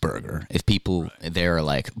cheeseburger. If people there are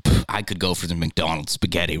like, I could go for the McDonald's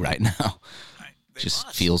spaghetti right now.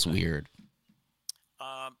 Just feels weird.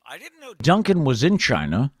 I didn't know Dunkin' was in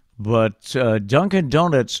China, but Dunkin'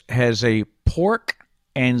 Donuts has a pork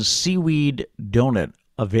and seaweed donut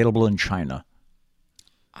available in China.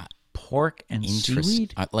 Pork and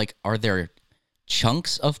seaweed? Like, are there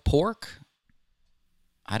chunks of pork?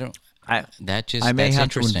 I may that's have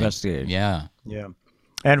to investigate. Yeah.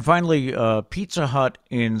 And finally, Pizza Hut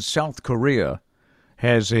in South Korea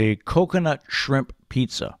has a coconut shrimp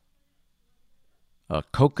pizza. A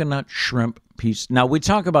coconut shrimp pizza. Now, we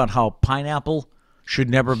talk about how pineapple should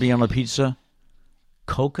never be on a pizza.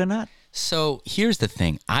 Coconut? So here's the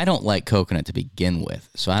thing. I don't like coconut to begin with,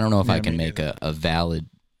 so I don't know if I can make a valid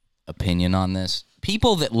opinion on this.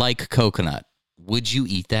 People that like coconut, would you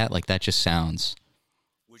eat that? Like, that just sounds...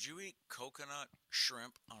 Would you eat coconut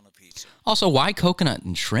shrimp on a pizza? Also, why coconut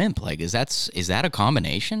and shrimp? Like, is that a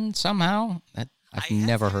combination somehow? I've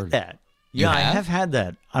never heard that. You I have had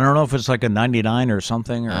that. I don't know if it's like a 99 or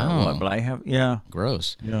something or what, but I have,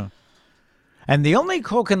 Gross. Yeah. And the only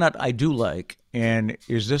coconut I do like, and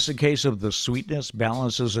is this a case of the sweetness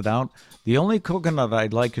balances it out? The only coconut I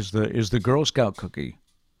like is the Girl Scout cookie.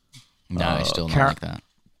 No, I still don't like that.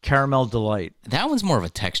 Caramel Delight. That one's more of a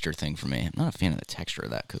texture thing for me. I'm not a fan of the texture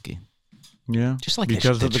of that cookie. Yeah. Just like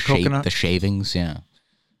because of the coconut? The shavings, yeah.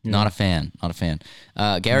 Not a fan.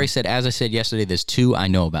 Gary said, as I said yesterday, there's two I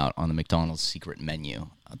know about on the McDonald's secret menu.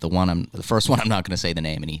 The first one I'm not going to say the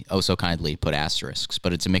name, and he so kindly put asterisks,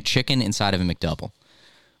 but it's a McChicken inside of a McDouble,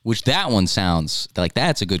 which that one sounds like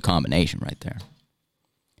that's a good combination right there.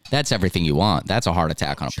 That's everything you want. That's a heart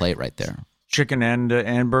attack on a plate right there. Chicken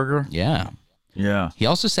and burger? Yeah. Yeah. He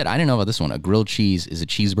also said, I didn't know about this one, a grilled cheese is a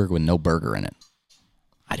cheeseburger with no burger in it.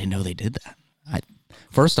 I didn't know they did that.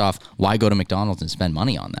 First off, why go to McDonald's and spend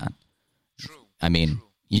money on that? True. I mean,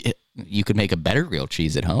 you could make a better grilled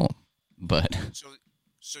cheese at home, but...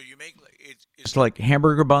 So you make It's like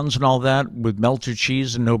hamburger buns and all that with melted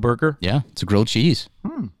cheese and no burger? Yeah, it's a grilled cheese. He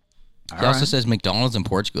also right. says McDonald's in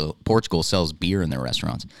Portugal sells beer in their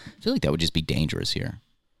restaurants. I feel like that would just be dangerous here.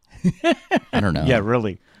 I don't know. Yeah,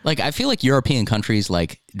 really. Like, I feel like European countries,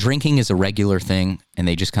 like, drinking is a regular thing, and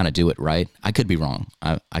they just kind of do it right. I could be wrong.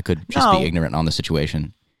 I could just be ignorant on the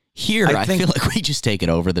situation. Here, I feel like we just take it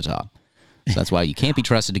over the top. So that's why you can't be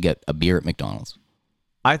trusted to get a beer at McDonald's.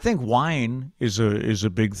 I think wine is a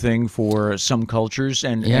big thing for some cultures,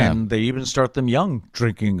 and they even start them young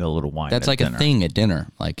drinking a little wine. That's at like dinner. a thing at dinner.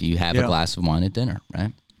 Like, you have a glass of wine at dinner,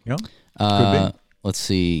 right? Yeah. Could be. Let's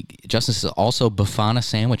see. Justin says also Befana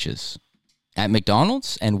sandwiches at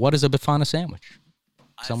McDonald's. And what is a Befana sandwich?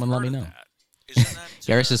 Someone let me know.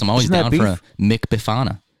 Gary says I'm always down for a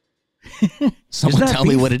McBefana. Someone tell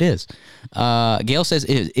me what it is. Gail says,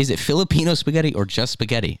 is it Filipino spaghetti or just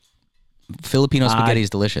spaghetti? Filipino spaghetti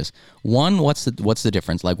is delicious. One, what's the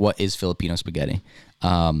difference? Like, what is Filipino spaghetti?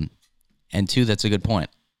 And two, that's a good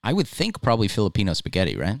point. I would think probably Filipino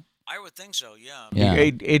spaghetti, right? I would think so, yeah. Yeah.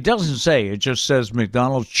 It doesn't say. It just says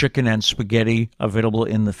McDonald's chicken and spaghetti available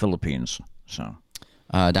in the Philippines. So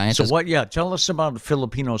Diane says, what? Yeah, tell us about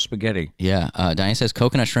Filipino spaghetti. yeah. Diane says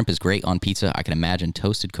coconut shrimp is great on pizza. I can imagine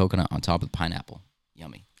toasted coconut on top of pineapple.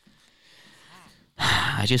 Yummy.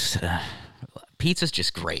 Pizza's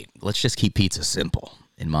just great. Let's just keep pizza simple,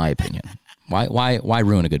 in my opinion. Why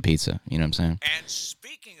ruin a good pizza? You know what I'm saying? And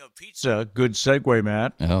speaking of pizza, It's a good segue,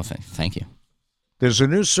 Matt. Oh, thank you. There's a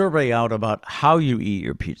new survey out about how you eat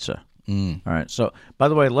your pizza. Mm. All right. So, by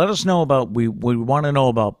the way, let us know about, we want to know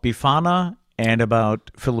about Befana and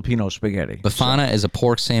about Filipino spaghetti. Befana is a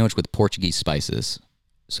pork sandwich with Portuguese spices.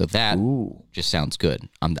 So that Ooh. just sounds good.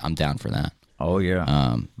 I'm down for that. Oh, yeah.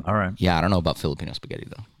 All right. Yeah, I don't know about Filipino spaghetti,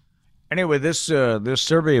 though. Anyway, this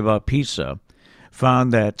survey about pizza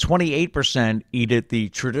found that 28% eat it the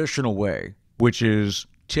traditional way, which is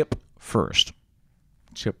tip first.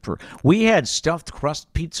 Tip first. We had stuffed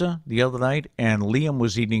crust pizza the other night, and Liam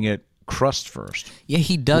was eating it crust first. Yeah,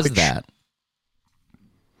 he does that.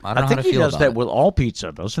 I don't know think how to he feel does about that it. with all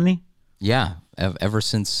pizza, doesn't he? Yeah, ever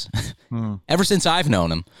since I've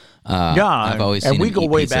known him. Yeah, I've always and seen we him go eat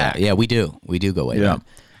way pizza. back. Yeah, we do go way Yeah.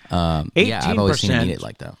 back. Yeah, I've always seen him eat 18%. it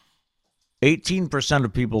like that. 18%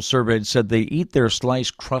 of people surveyed said they eat their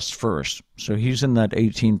sliced crust first. So he's in that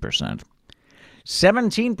 18%.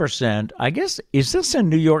 17%, I guess, is this a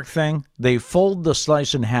New York thing? They fold the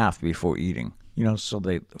slice in half before eating. You know, so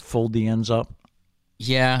they fold the ends up.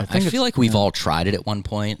 Yeah, I think feel it's- like we've all tried it at one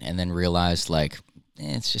point and then realized, like,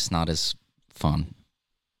 it's just not as fun.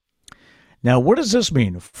 Now, what does this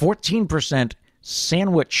mean? 14%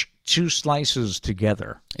 sandwich two slices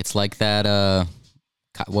together. It's like that,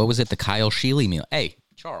 what was it, the Kyle Sheely meal? Hey,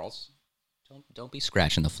 Charles, don't be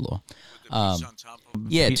scratching the floor. pizza on top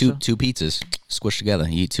of Yeah, Pizza? two pizzas squished together.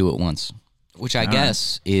 You eat two at once, which I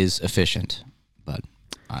guess is efficient, but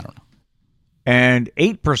I don't know. And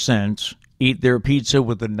 8% eat their pizza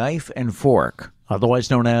with a knife and fork, otherwise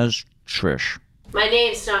known as Trish. My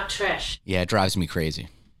name's not Trish. Yeah, it drives me crazy.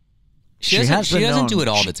 She She has been doesn't known- do it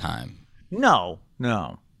all the time. No.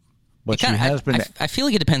 But she has been. I feel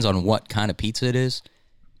like it depends on what kind of pizza it is.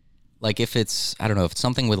 Like if it's, I don't know, if it's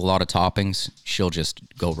something with a lot of toppings, she'll just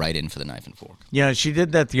go right in for the knife and fork. Yeah, she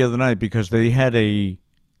did that the other night because they had a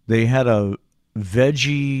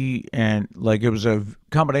veggie and like it was a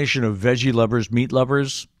combination of veggie lovers, meat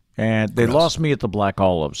lovers, and they lost me at the black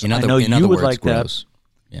olives. I know you would words, like gross.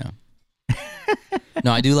 Yeah.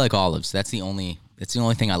 No, I do like olives. That's the only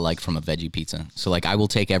thing I like from a veggie pizza. So like I will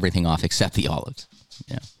take everything off except the olives.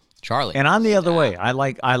 Yeah. Charlie. that. And I'm the other way. I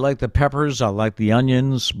like the peppers, I like the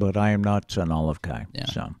onions, but I am not an olive guy. Yeah.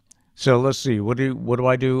 So let's see. What do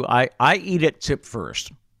I do? I eat it tip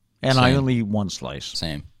first, and I Same. only eat one slice.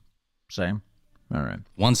 Same. Same. All right.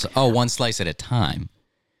 One slice at a time.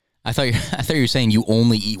 I thought you were saying you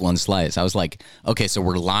only eat one slice. I was like, okay, so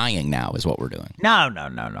we're lying now is what we're doing.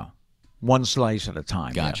 No. One slice at a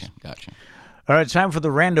time. Gotcha. yes. Gotcha. All right, time for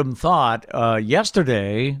the random thought.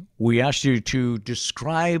 Yesterday, we asked you to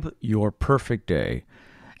describe your perfect day.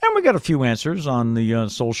 And we got a few answers on the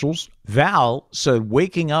socials. Val said,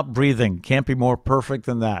 waking up breathing. Can't be more perfect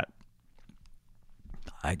than that.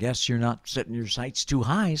 I guess you're not setting your sights too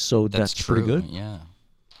high, so that's true. pretty good. Yeah.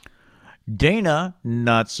 Dana,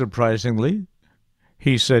 not surprisingly,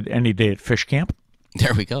 he said any day at fish camp.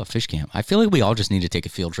 There we go, fish camp. I feel like we all just need to take a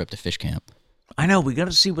field trip to fish camp. I know, we got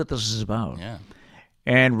to see what this is about. Yeah.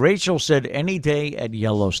 And Rachel said any day at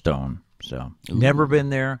Yellowstone. So, never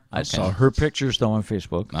been there. I saw her pictures, though, on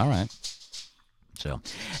Facebook. All right. So,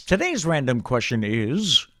 today's random question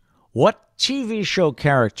is, what TV show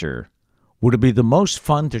character would it be the most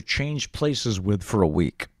fun to change places with for a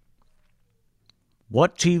week?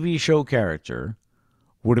 What TV show character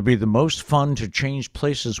would it be the most fun to change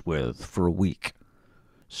places with for a week?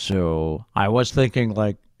 So, I was thinking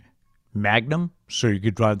like Magnum, so you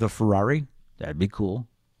could drive the Ferrari. That'd be cool.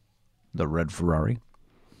 The red Ferrari.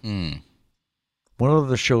 What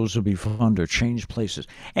other shows would be fun to change places?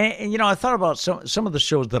 And I thought about some of the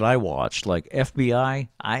shows that I watched, like FBI.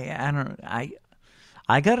 I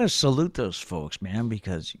gotta salute those folks, man,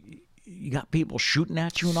 because you got people shooting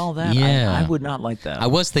at you and all that. Yeah. I would not like that. I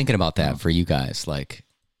was thinking about that for you guys. Like,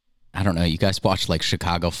 I don't know. You guys watched like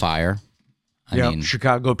Chicago Fire? I mean,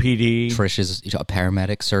 Chicago PD. Trish is a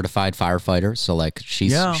paramedic, certified firefighter. So like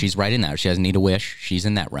she's right in that. She doesn't need a wish. She's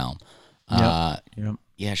in that realm.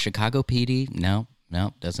 Yeah, Chicago PD.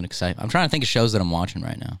 No, doesn't excite me. I'm trying to think of shows that I'm watching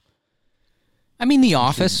right now. I mean, The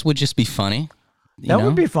Office would just be funny. That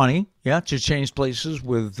would be funny. Yeah, to change places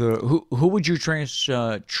with who would you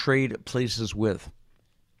trade places with?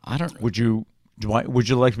 I don't. Would you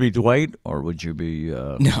like to be Dwight, or would you be?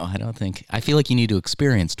 No, I don't think. I feel like you need to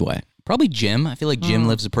experience Dwight. Probably Jim. I feel like Jim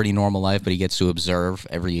lives a pretty normal life, but he gets to observe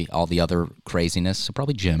all the other craziness. So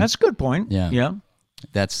probably Jim. That's a good point. Yeah.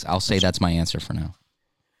 I'll say that's my answer for now.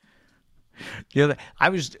 Yeah,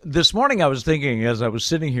 this morning I was thinking, as I was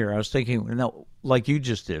sitting here, I was thinking, like you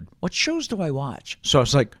just did, what shows do I watch? So I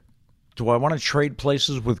was like, do I want to trade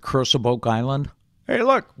places with Curse of Oak Island? Hey,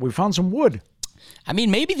 look, we found some wood. I mean,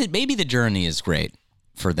 maybe the journey is great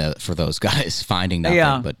for those guys finding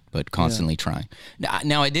nothing, but constantly trying.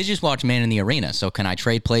 Now, I did just watch Man in the Arena, so can I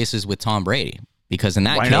trade places with Tom Brady? Because in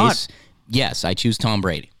that Why case, not? yes, I choose Tom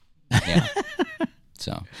Brady. Yeah.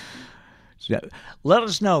 So. Let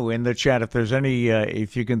us know in the chat if there's any,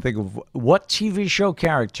 if you can think of what TV show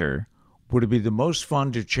character would it be the most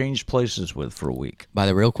fun to change places with for a week. By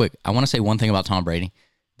the way, real quick, I want to say one thing about Tom Brady.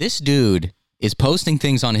 This dude is posting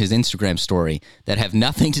things on his Instagram story that have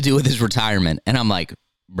nothing to do with his retirement, and I'm like,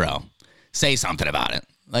 bro, say something about it.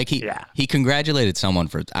 Like he congratulated someone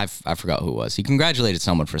for I forgot who it was. He congratulated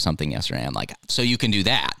someone for something yesterday. I'm like, so you can do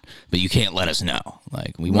that, but you can't let us know.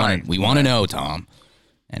 Like we want to know, Tom.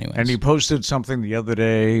 Anyways. And he posted something the other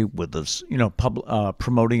day with this,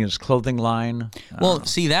 promoting his clothing line. Well,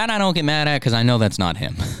 see, that I don't get mad at because I know that's not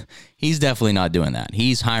him. He's definitely not doing that.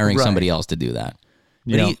 He's hiring somebody else to do that.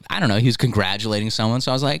 But I don't know, he was congratulating someone,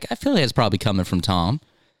 so I was like, I feel like it's probably coming from Tom.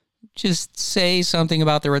 Just say something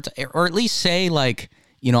about or at least say, like,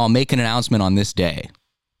 I'll make an announcement on this day.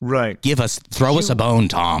 Right. Throw us a bone,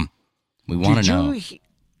 Tom. We want to know.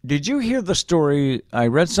 Did you hear the story? I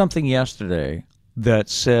read something yesterday that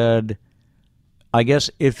said, I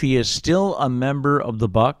guess if he is still a member of the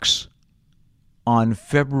Bucks on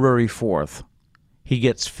February 4th, he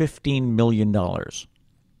gets $15 million.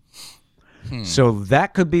 So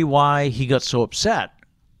that could be why he got so upset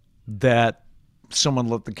that someone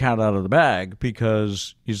let the cat out of the bag,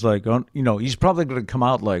 because he's like, he's probably going to come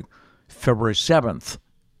out like February 7th.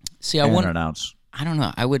 See, announce. I don't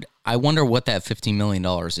know. I wonder what that $15 million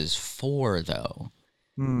is for, though.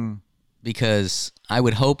 Because I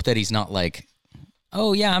would hope that he's not like,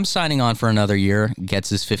 oh, yeah, I'm signing on for another year, gets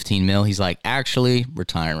his 15 mil. He's like, actually,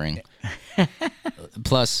 retiring.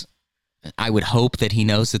 Plus, I would hope that he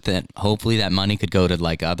knows that hopefully that money could go to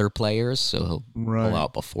like other players, so he'll pull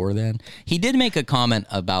out before then. He did make a comment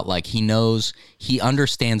about like he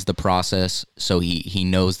understands the process, so he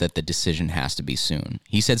knows that the decision has to be soon.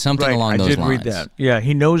 He said something along those lines. I did read that. Yeah,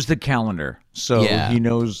 he knows the calendar, so he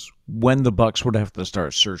knows when the Bucks would have to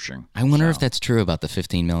start searching. I wonder if that's true about the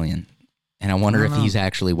 $15 million, and I wonder if he's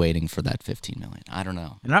actually waiting for that $15 million. I don't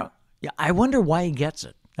know. I wonder why he gets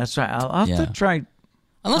it. That's right. I'll have to try.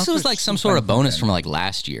 Unless it was like some sort of bonus from like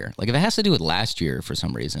last year. Like if it has to do with last year for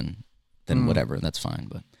some reason, then whatever, that's fine.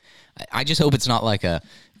 But I just hope it's not like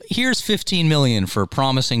here's $15 million for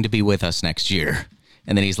promising to be with us next year.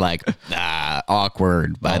 And then he's like,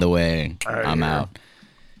 awkward, by the way, I'm out.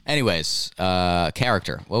 Anyways,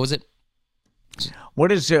 character. What was it?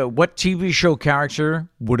 What TV show character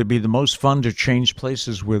would it be the most fun to change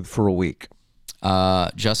places with for a week?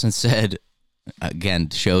 Justin said,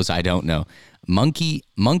 again, shows I don't know.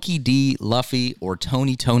 Monkey D. Luffy, or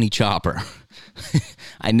Tony Chopper.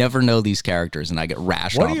 I never know these characters, and I get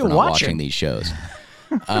rashed What off are you for not watching? watching these shows.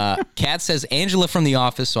 Kat says Angela from The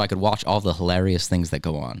Office, so I could watch all the hilarious things that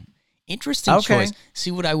go on. Interesting Okay. choice.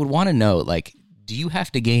 See, what I would want to know, like, do you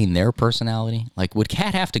have to gain their personality? Like, would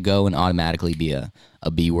Kat have to go and automatically be a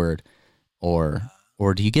B word, or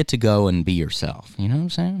do you get to go and be yourself? You know what I'm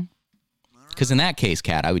saying? Because in that case,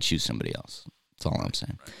 Kat, I would choose somebody else. That's all I'm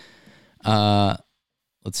saying.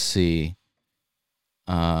 Let's see.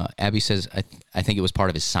 Abby says, I think it was part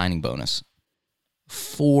of his signing bonus.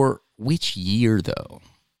 For which year, though,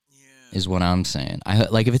 is what I'm saying.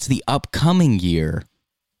 Like, if it's the upcoming year,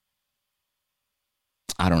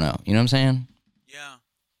 I don't know. You know what I'm saying? Yeah.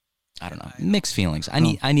 I don't know. Mixed feelings. I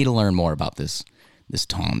need to learn more about this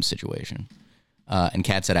Tom situation. And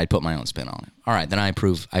Kat said I'd put my own spin on it. All right, then I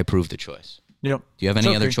approve the choice. Yep. Do you have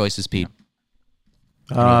any other choices, Pete?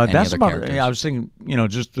 Any That's other about it. characters? Yeah, I was thinking,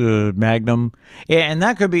 just the Magnum. Yeah, and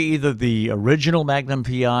that could be either the original Magnum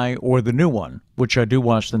PI or the new one, which I do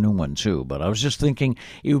watch the new one too. But I was just thinking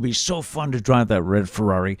it would be so fun to drive that red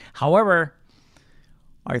Ferrari. However,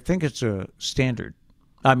 I think it's a standard.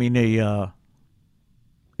 I mean,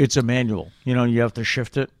 it's a manual. You have to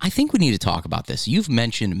shift it. I think we need to talk about this. You've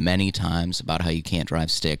mentioned many times about how you can't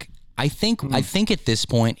drive stick. I think at this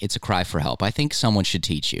point it's a cry for help. I think someone should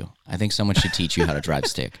teach you. I think someone should teach you how to drive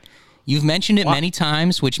stick. You've mentioned it many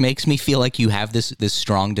times, which makes me feel like you have this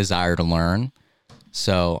strong desire to learn.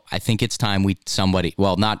 So I think it's time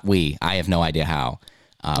not we. I have no idea how.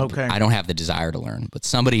 Okay. I don't have the desire to learn, but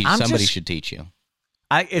somebody should teach you.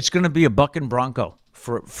 It's going to be a buck and bronco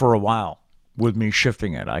for a while with me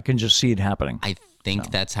shifting it. I can just see it happening. I think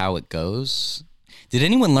that's how it goes. Did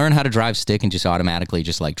anyone learn how to drive stick and just automatically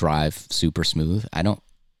just like drive super smooth? I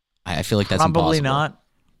feel like that's probably impossible. not.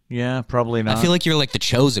 Yeah, probably not. I feel like you're like the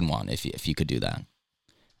chosen one if you could do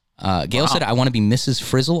that. Gail said, I want to be Mrs.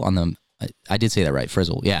 Frizzle on the... I did say that right,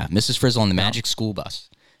 Frizzle. Yeah, Mrs. Frizzle on the Magic School Bus.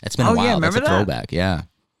 That's been a while. Yeah, That's remember a that? throwback, yeah.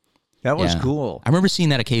 That was Yeah. cool. I remember seeing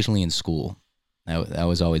that occasionally in school. That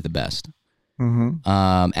was always the best. Mm-hmm.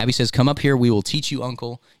 Abby says, come up here. We will teach you,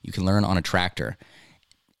 Uncle. You can learn on a tractor.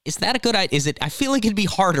 Is that a good idea? I feel like it'd be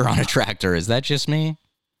harder on a tractor. Is that just me?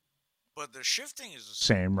 But the shifting is the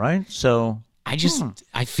Same, right? So I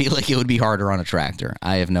feel like it would be harder on a tractor.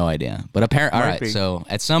 I have no idea. But apparently, all Might right. be. So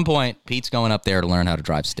at some point, Pete's going up there to learn how to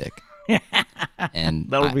drive stick. And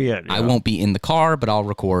That'll be it, I yeah. won't be in the car, but I'll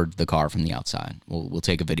record the car from the outside. We'll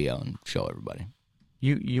take a video and show everybody.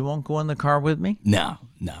 You won't go in the car with me? No,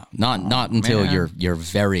 not until man. you're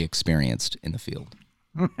very experienced in the field.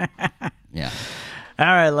 Yeah. All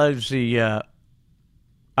right, let's see. I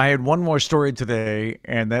had one more story today,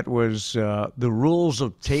 and that was the rules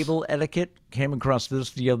of table etiquette. Came across this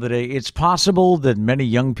the other day. It's possible that many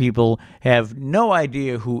young people have no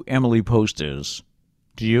idea who Emily Post is.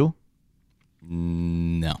 Do you?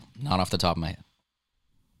 No, not off the top of my head.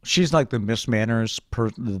 She's like the Miss Manners,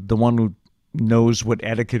 the one who knows what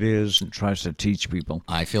etiquette is and tries to teach people.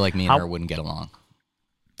 I feel like me and her wouldn't get along.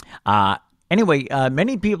 Anyway,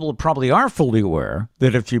 many people probably are fully aware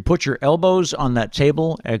that if you put your elbows on that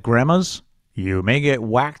table at Grandma's, you may get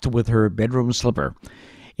whacked with her bedroom slipper.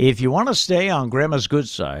 If you want to stay on Grandma's good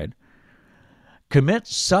side, commit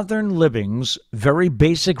Southern Living's very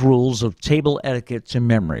basic rules of table etiquette to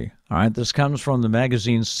memory. All right, this comes from the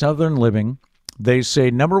magazine Southern Living. They say,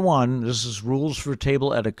 number one, this is rules for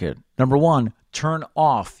table etiquette. Number one, turn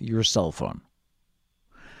off your cell phone.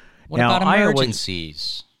 What Now, about I always-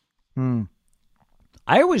 emergencies?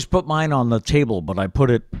 I always put mine on the table, but I put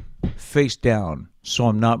it face down so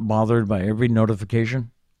I'm not bothered by every notification.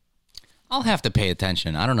 I'll have to pay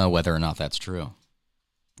attention. I don't know whether or not that's true.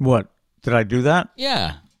 What? Did I do that?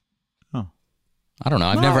 Yeah. Oh. I don't know.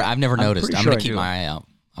 I've never noticed. pretty I'm sure gonna I keep do. my eye out.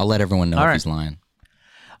 I'll let everyone know All if right. he's lying.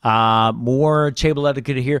 More table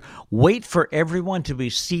etiquette here. Wait for everyone to be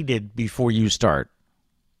seated before you start.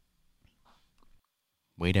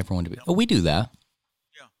 Wait, everyone to be. Oh, we do that.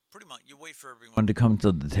 yeah, pretty much. You wait for everyone. Want to come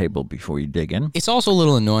to the table before you dig in. It's also a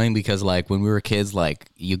little annoying because, like, when we were kids, like,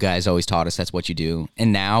 you guys always taught us that's what you do.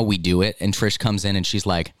 And now we do it, and Trish comes in and she's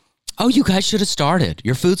like, oh, you guys should have started.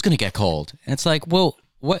 Your food's going to get cold. And it's like, well,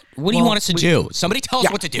 what do you want us to do? Somebody tell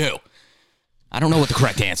us what to do. I don't know what the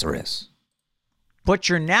correct answer is. Put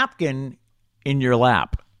your napkin in your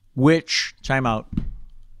lap, which, time out,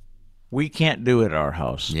 we can't do at our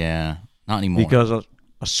house Yeah, not anymore. because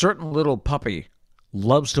a certain little puppy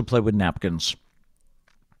loves to play with napkins.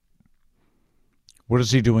 What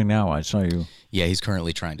is he doing now? I saw you. Yeah, he's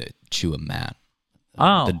currently trying to chew a mat,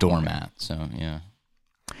 Oh, the doormat. So, yeah.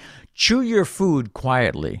 chew your food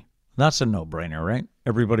quietly. That's a no-brainer, right?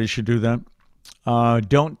 Everybody should do that.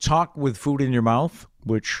 Don't talk with food in your mouth,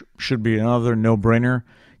 which should be another no-brainer.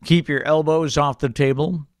 Keep your elbows off the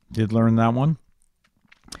table. Did learn that one.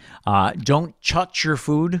 Don't touch your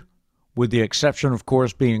food, with the exception, of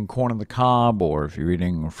course, being corn on the cob or if you're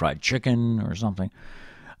eating fried chicken or something.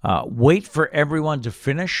 Wait for everyone to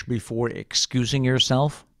finish before excusing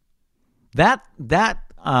yourself. Do I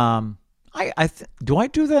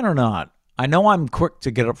do that or not? I know I'm quick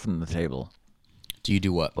to get up from the table. Do you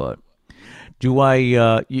do what? But do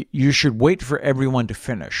I? You should wait for everyone to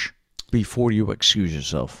finish before you excuse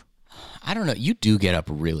yourself. I don't know. You do get up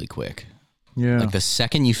really quick. Yeah. Like the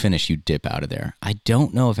second you finish, you dip out of there. I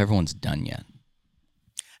don't know if everyone's done yet.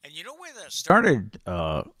 And you know where that started?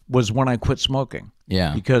 Was when I quit smoking.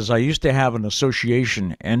 Yeah. Because I used to have an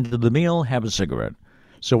association: end of the meal, have a cigarette.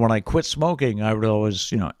 So when I quit smoking, I would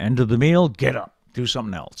always, end of the meal, get up, do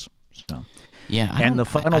something else. So. Yeah. And the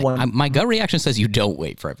final one. My gut reaction says you don't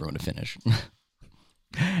wait for everyone to finish.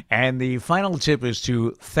 And the final tip is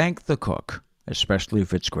to thank the cook, especially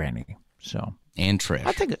if it's Granny. So. And Trish.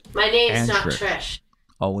 I think My name's and not Trish. Trish.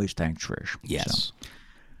 Always thank Trish. Yes. So.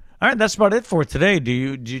 All right, that's about it for today. Do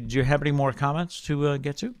you have any more comments to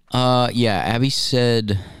get to? Yeah. Abby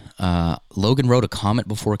said, Logan wrote a comment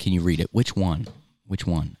before. Can you read it? Which one?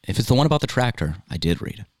 If it's the one about the tractor, I did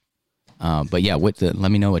read it. But yeah,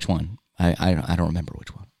 let me know which one. I don't remember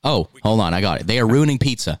which one. Oh, hold on, I got it. They are ruining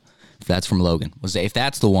pizza. If that's from Logan. If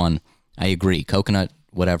that's the one, I agree. Coconut,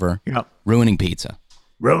 whatever. Yep. Ruining pizza.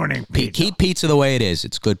 Ruining pizza. Keep pizza the way it is.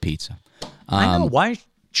 It's good pizza. I know. Why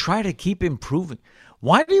try to keep improving?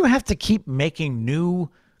 Why do you have to keep making new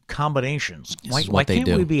combinations? Why can't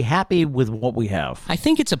we be happy with what we have? I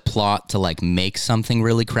think it's a plot to make something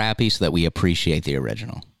really crappy so that we appreciate the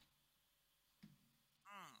original.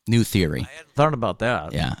 New theory. I hadn't thought about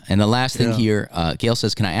that. Yeah. And the last thing here, Gail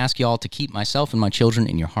says, can I ask y'all to keep myself and my children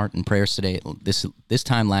in your heart and prayers today? This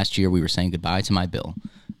time last year, we were saying goodbye to my Bill.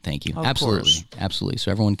 Thank you. Of Absolutely. course. Absolutely. So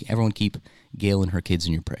everyone keep Gail and her kids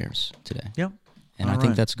in your prayers today. Yep. And I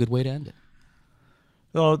think that's a good way to end it.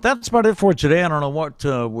 So that's about it for today. I don't know what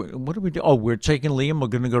do we do. Oh, we're taking Liam. We're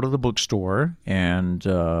going to go to the bookstore, and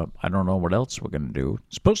I don't know what else we're going to do.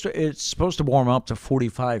 It's supposed to warm up to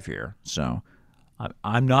 45 here, so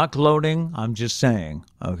I'm not gloating. I'm just saying.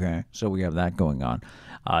 Okay, so we have that going on.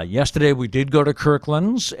 Yesterday we did go to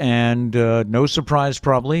Kirkland's, and no surprise,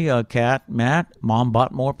 probably. Matt, Mom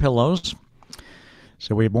bought more pillows,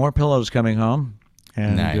 so we have more pillows coming home.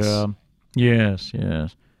 And, nice. Yes.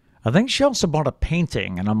 I think she also bought a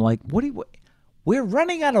painting, and I'm like, we're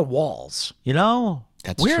running out of walls,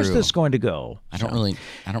 That's Where's true. this going to go? I don't really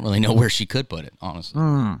know where she could put it, honestly.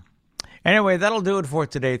 Anyway, that'll do it for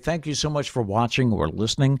today. Thank you so much for watching or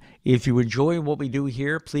listening. If you enjoy what we do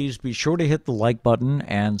here, please be sure to hit the like button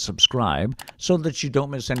and subscribe so that you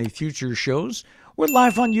don't miss any future shows. We're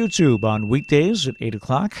live on YouTube on weekdays at 8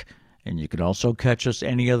 o'clock. And you can also catch us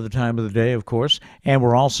any other time of the day, of course. And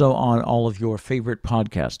we're also on all of your favorite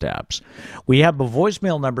podcast apps. We have a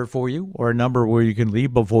voicemail number for you, or a number where you can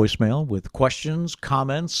leave a voicemail with questions,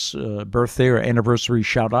 comments, birthday or anniversary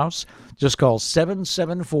shout-outs. Just call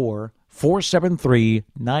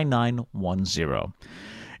 774-473-9910.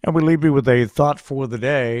 And we leave you with a thought for the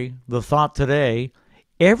day. The thought today,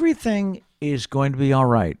 everything is going to be all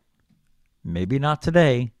right. Maybe not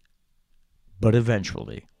today, but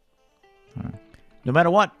eventually. All right. No matter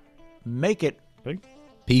what, make it.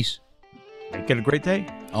 Peace. Make it a great day.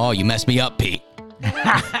 Oh, you messed me up, Pete.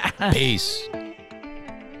 Peace.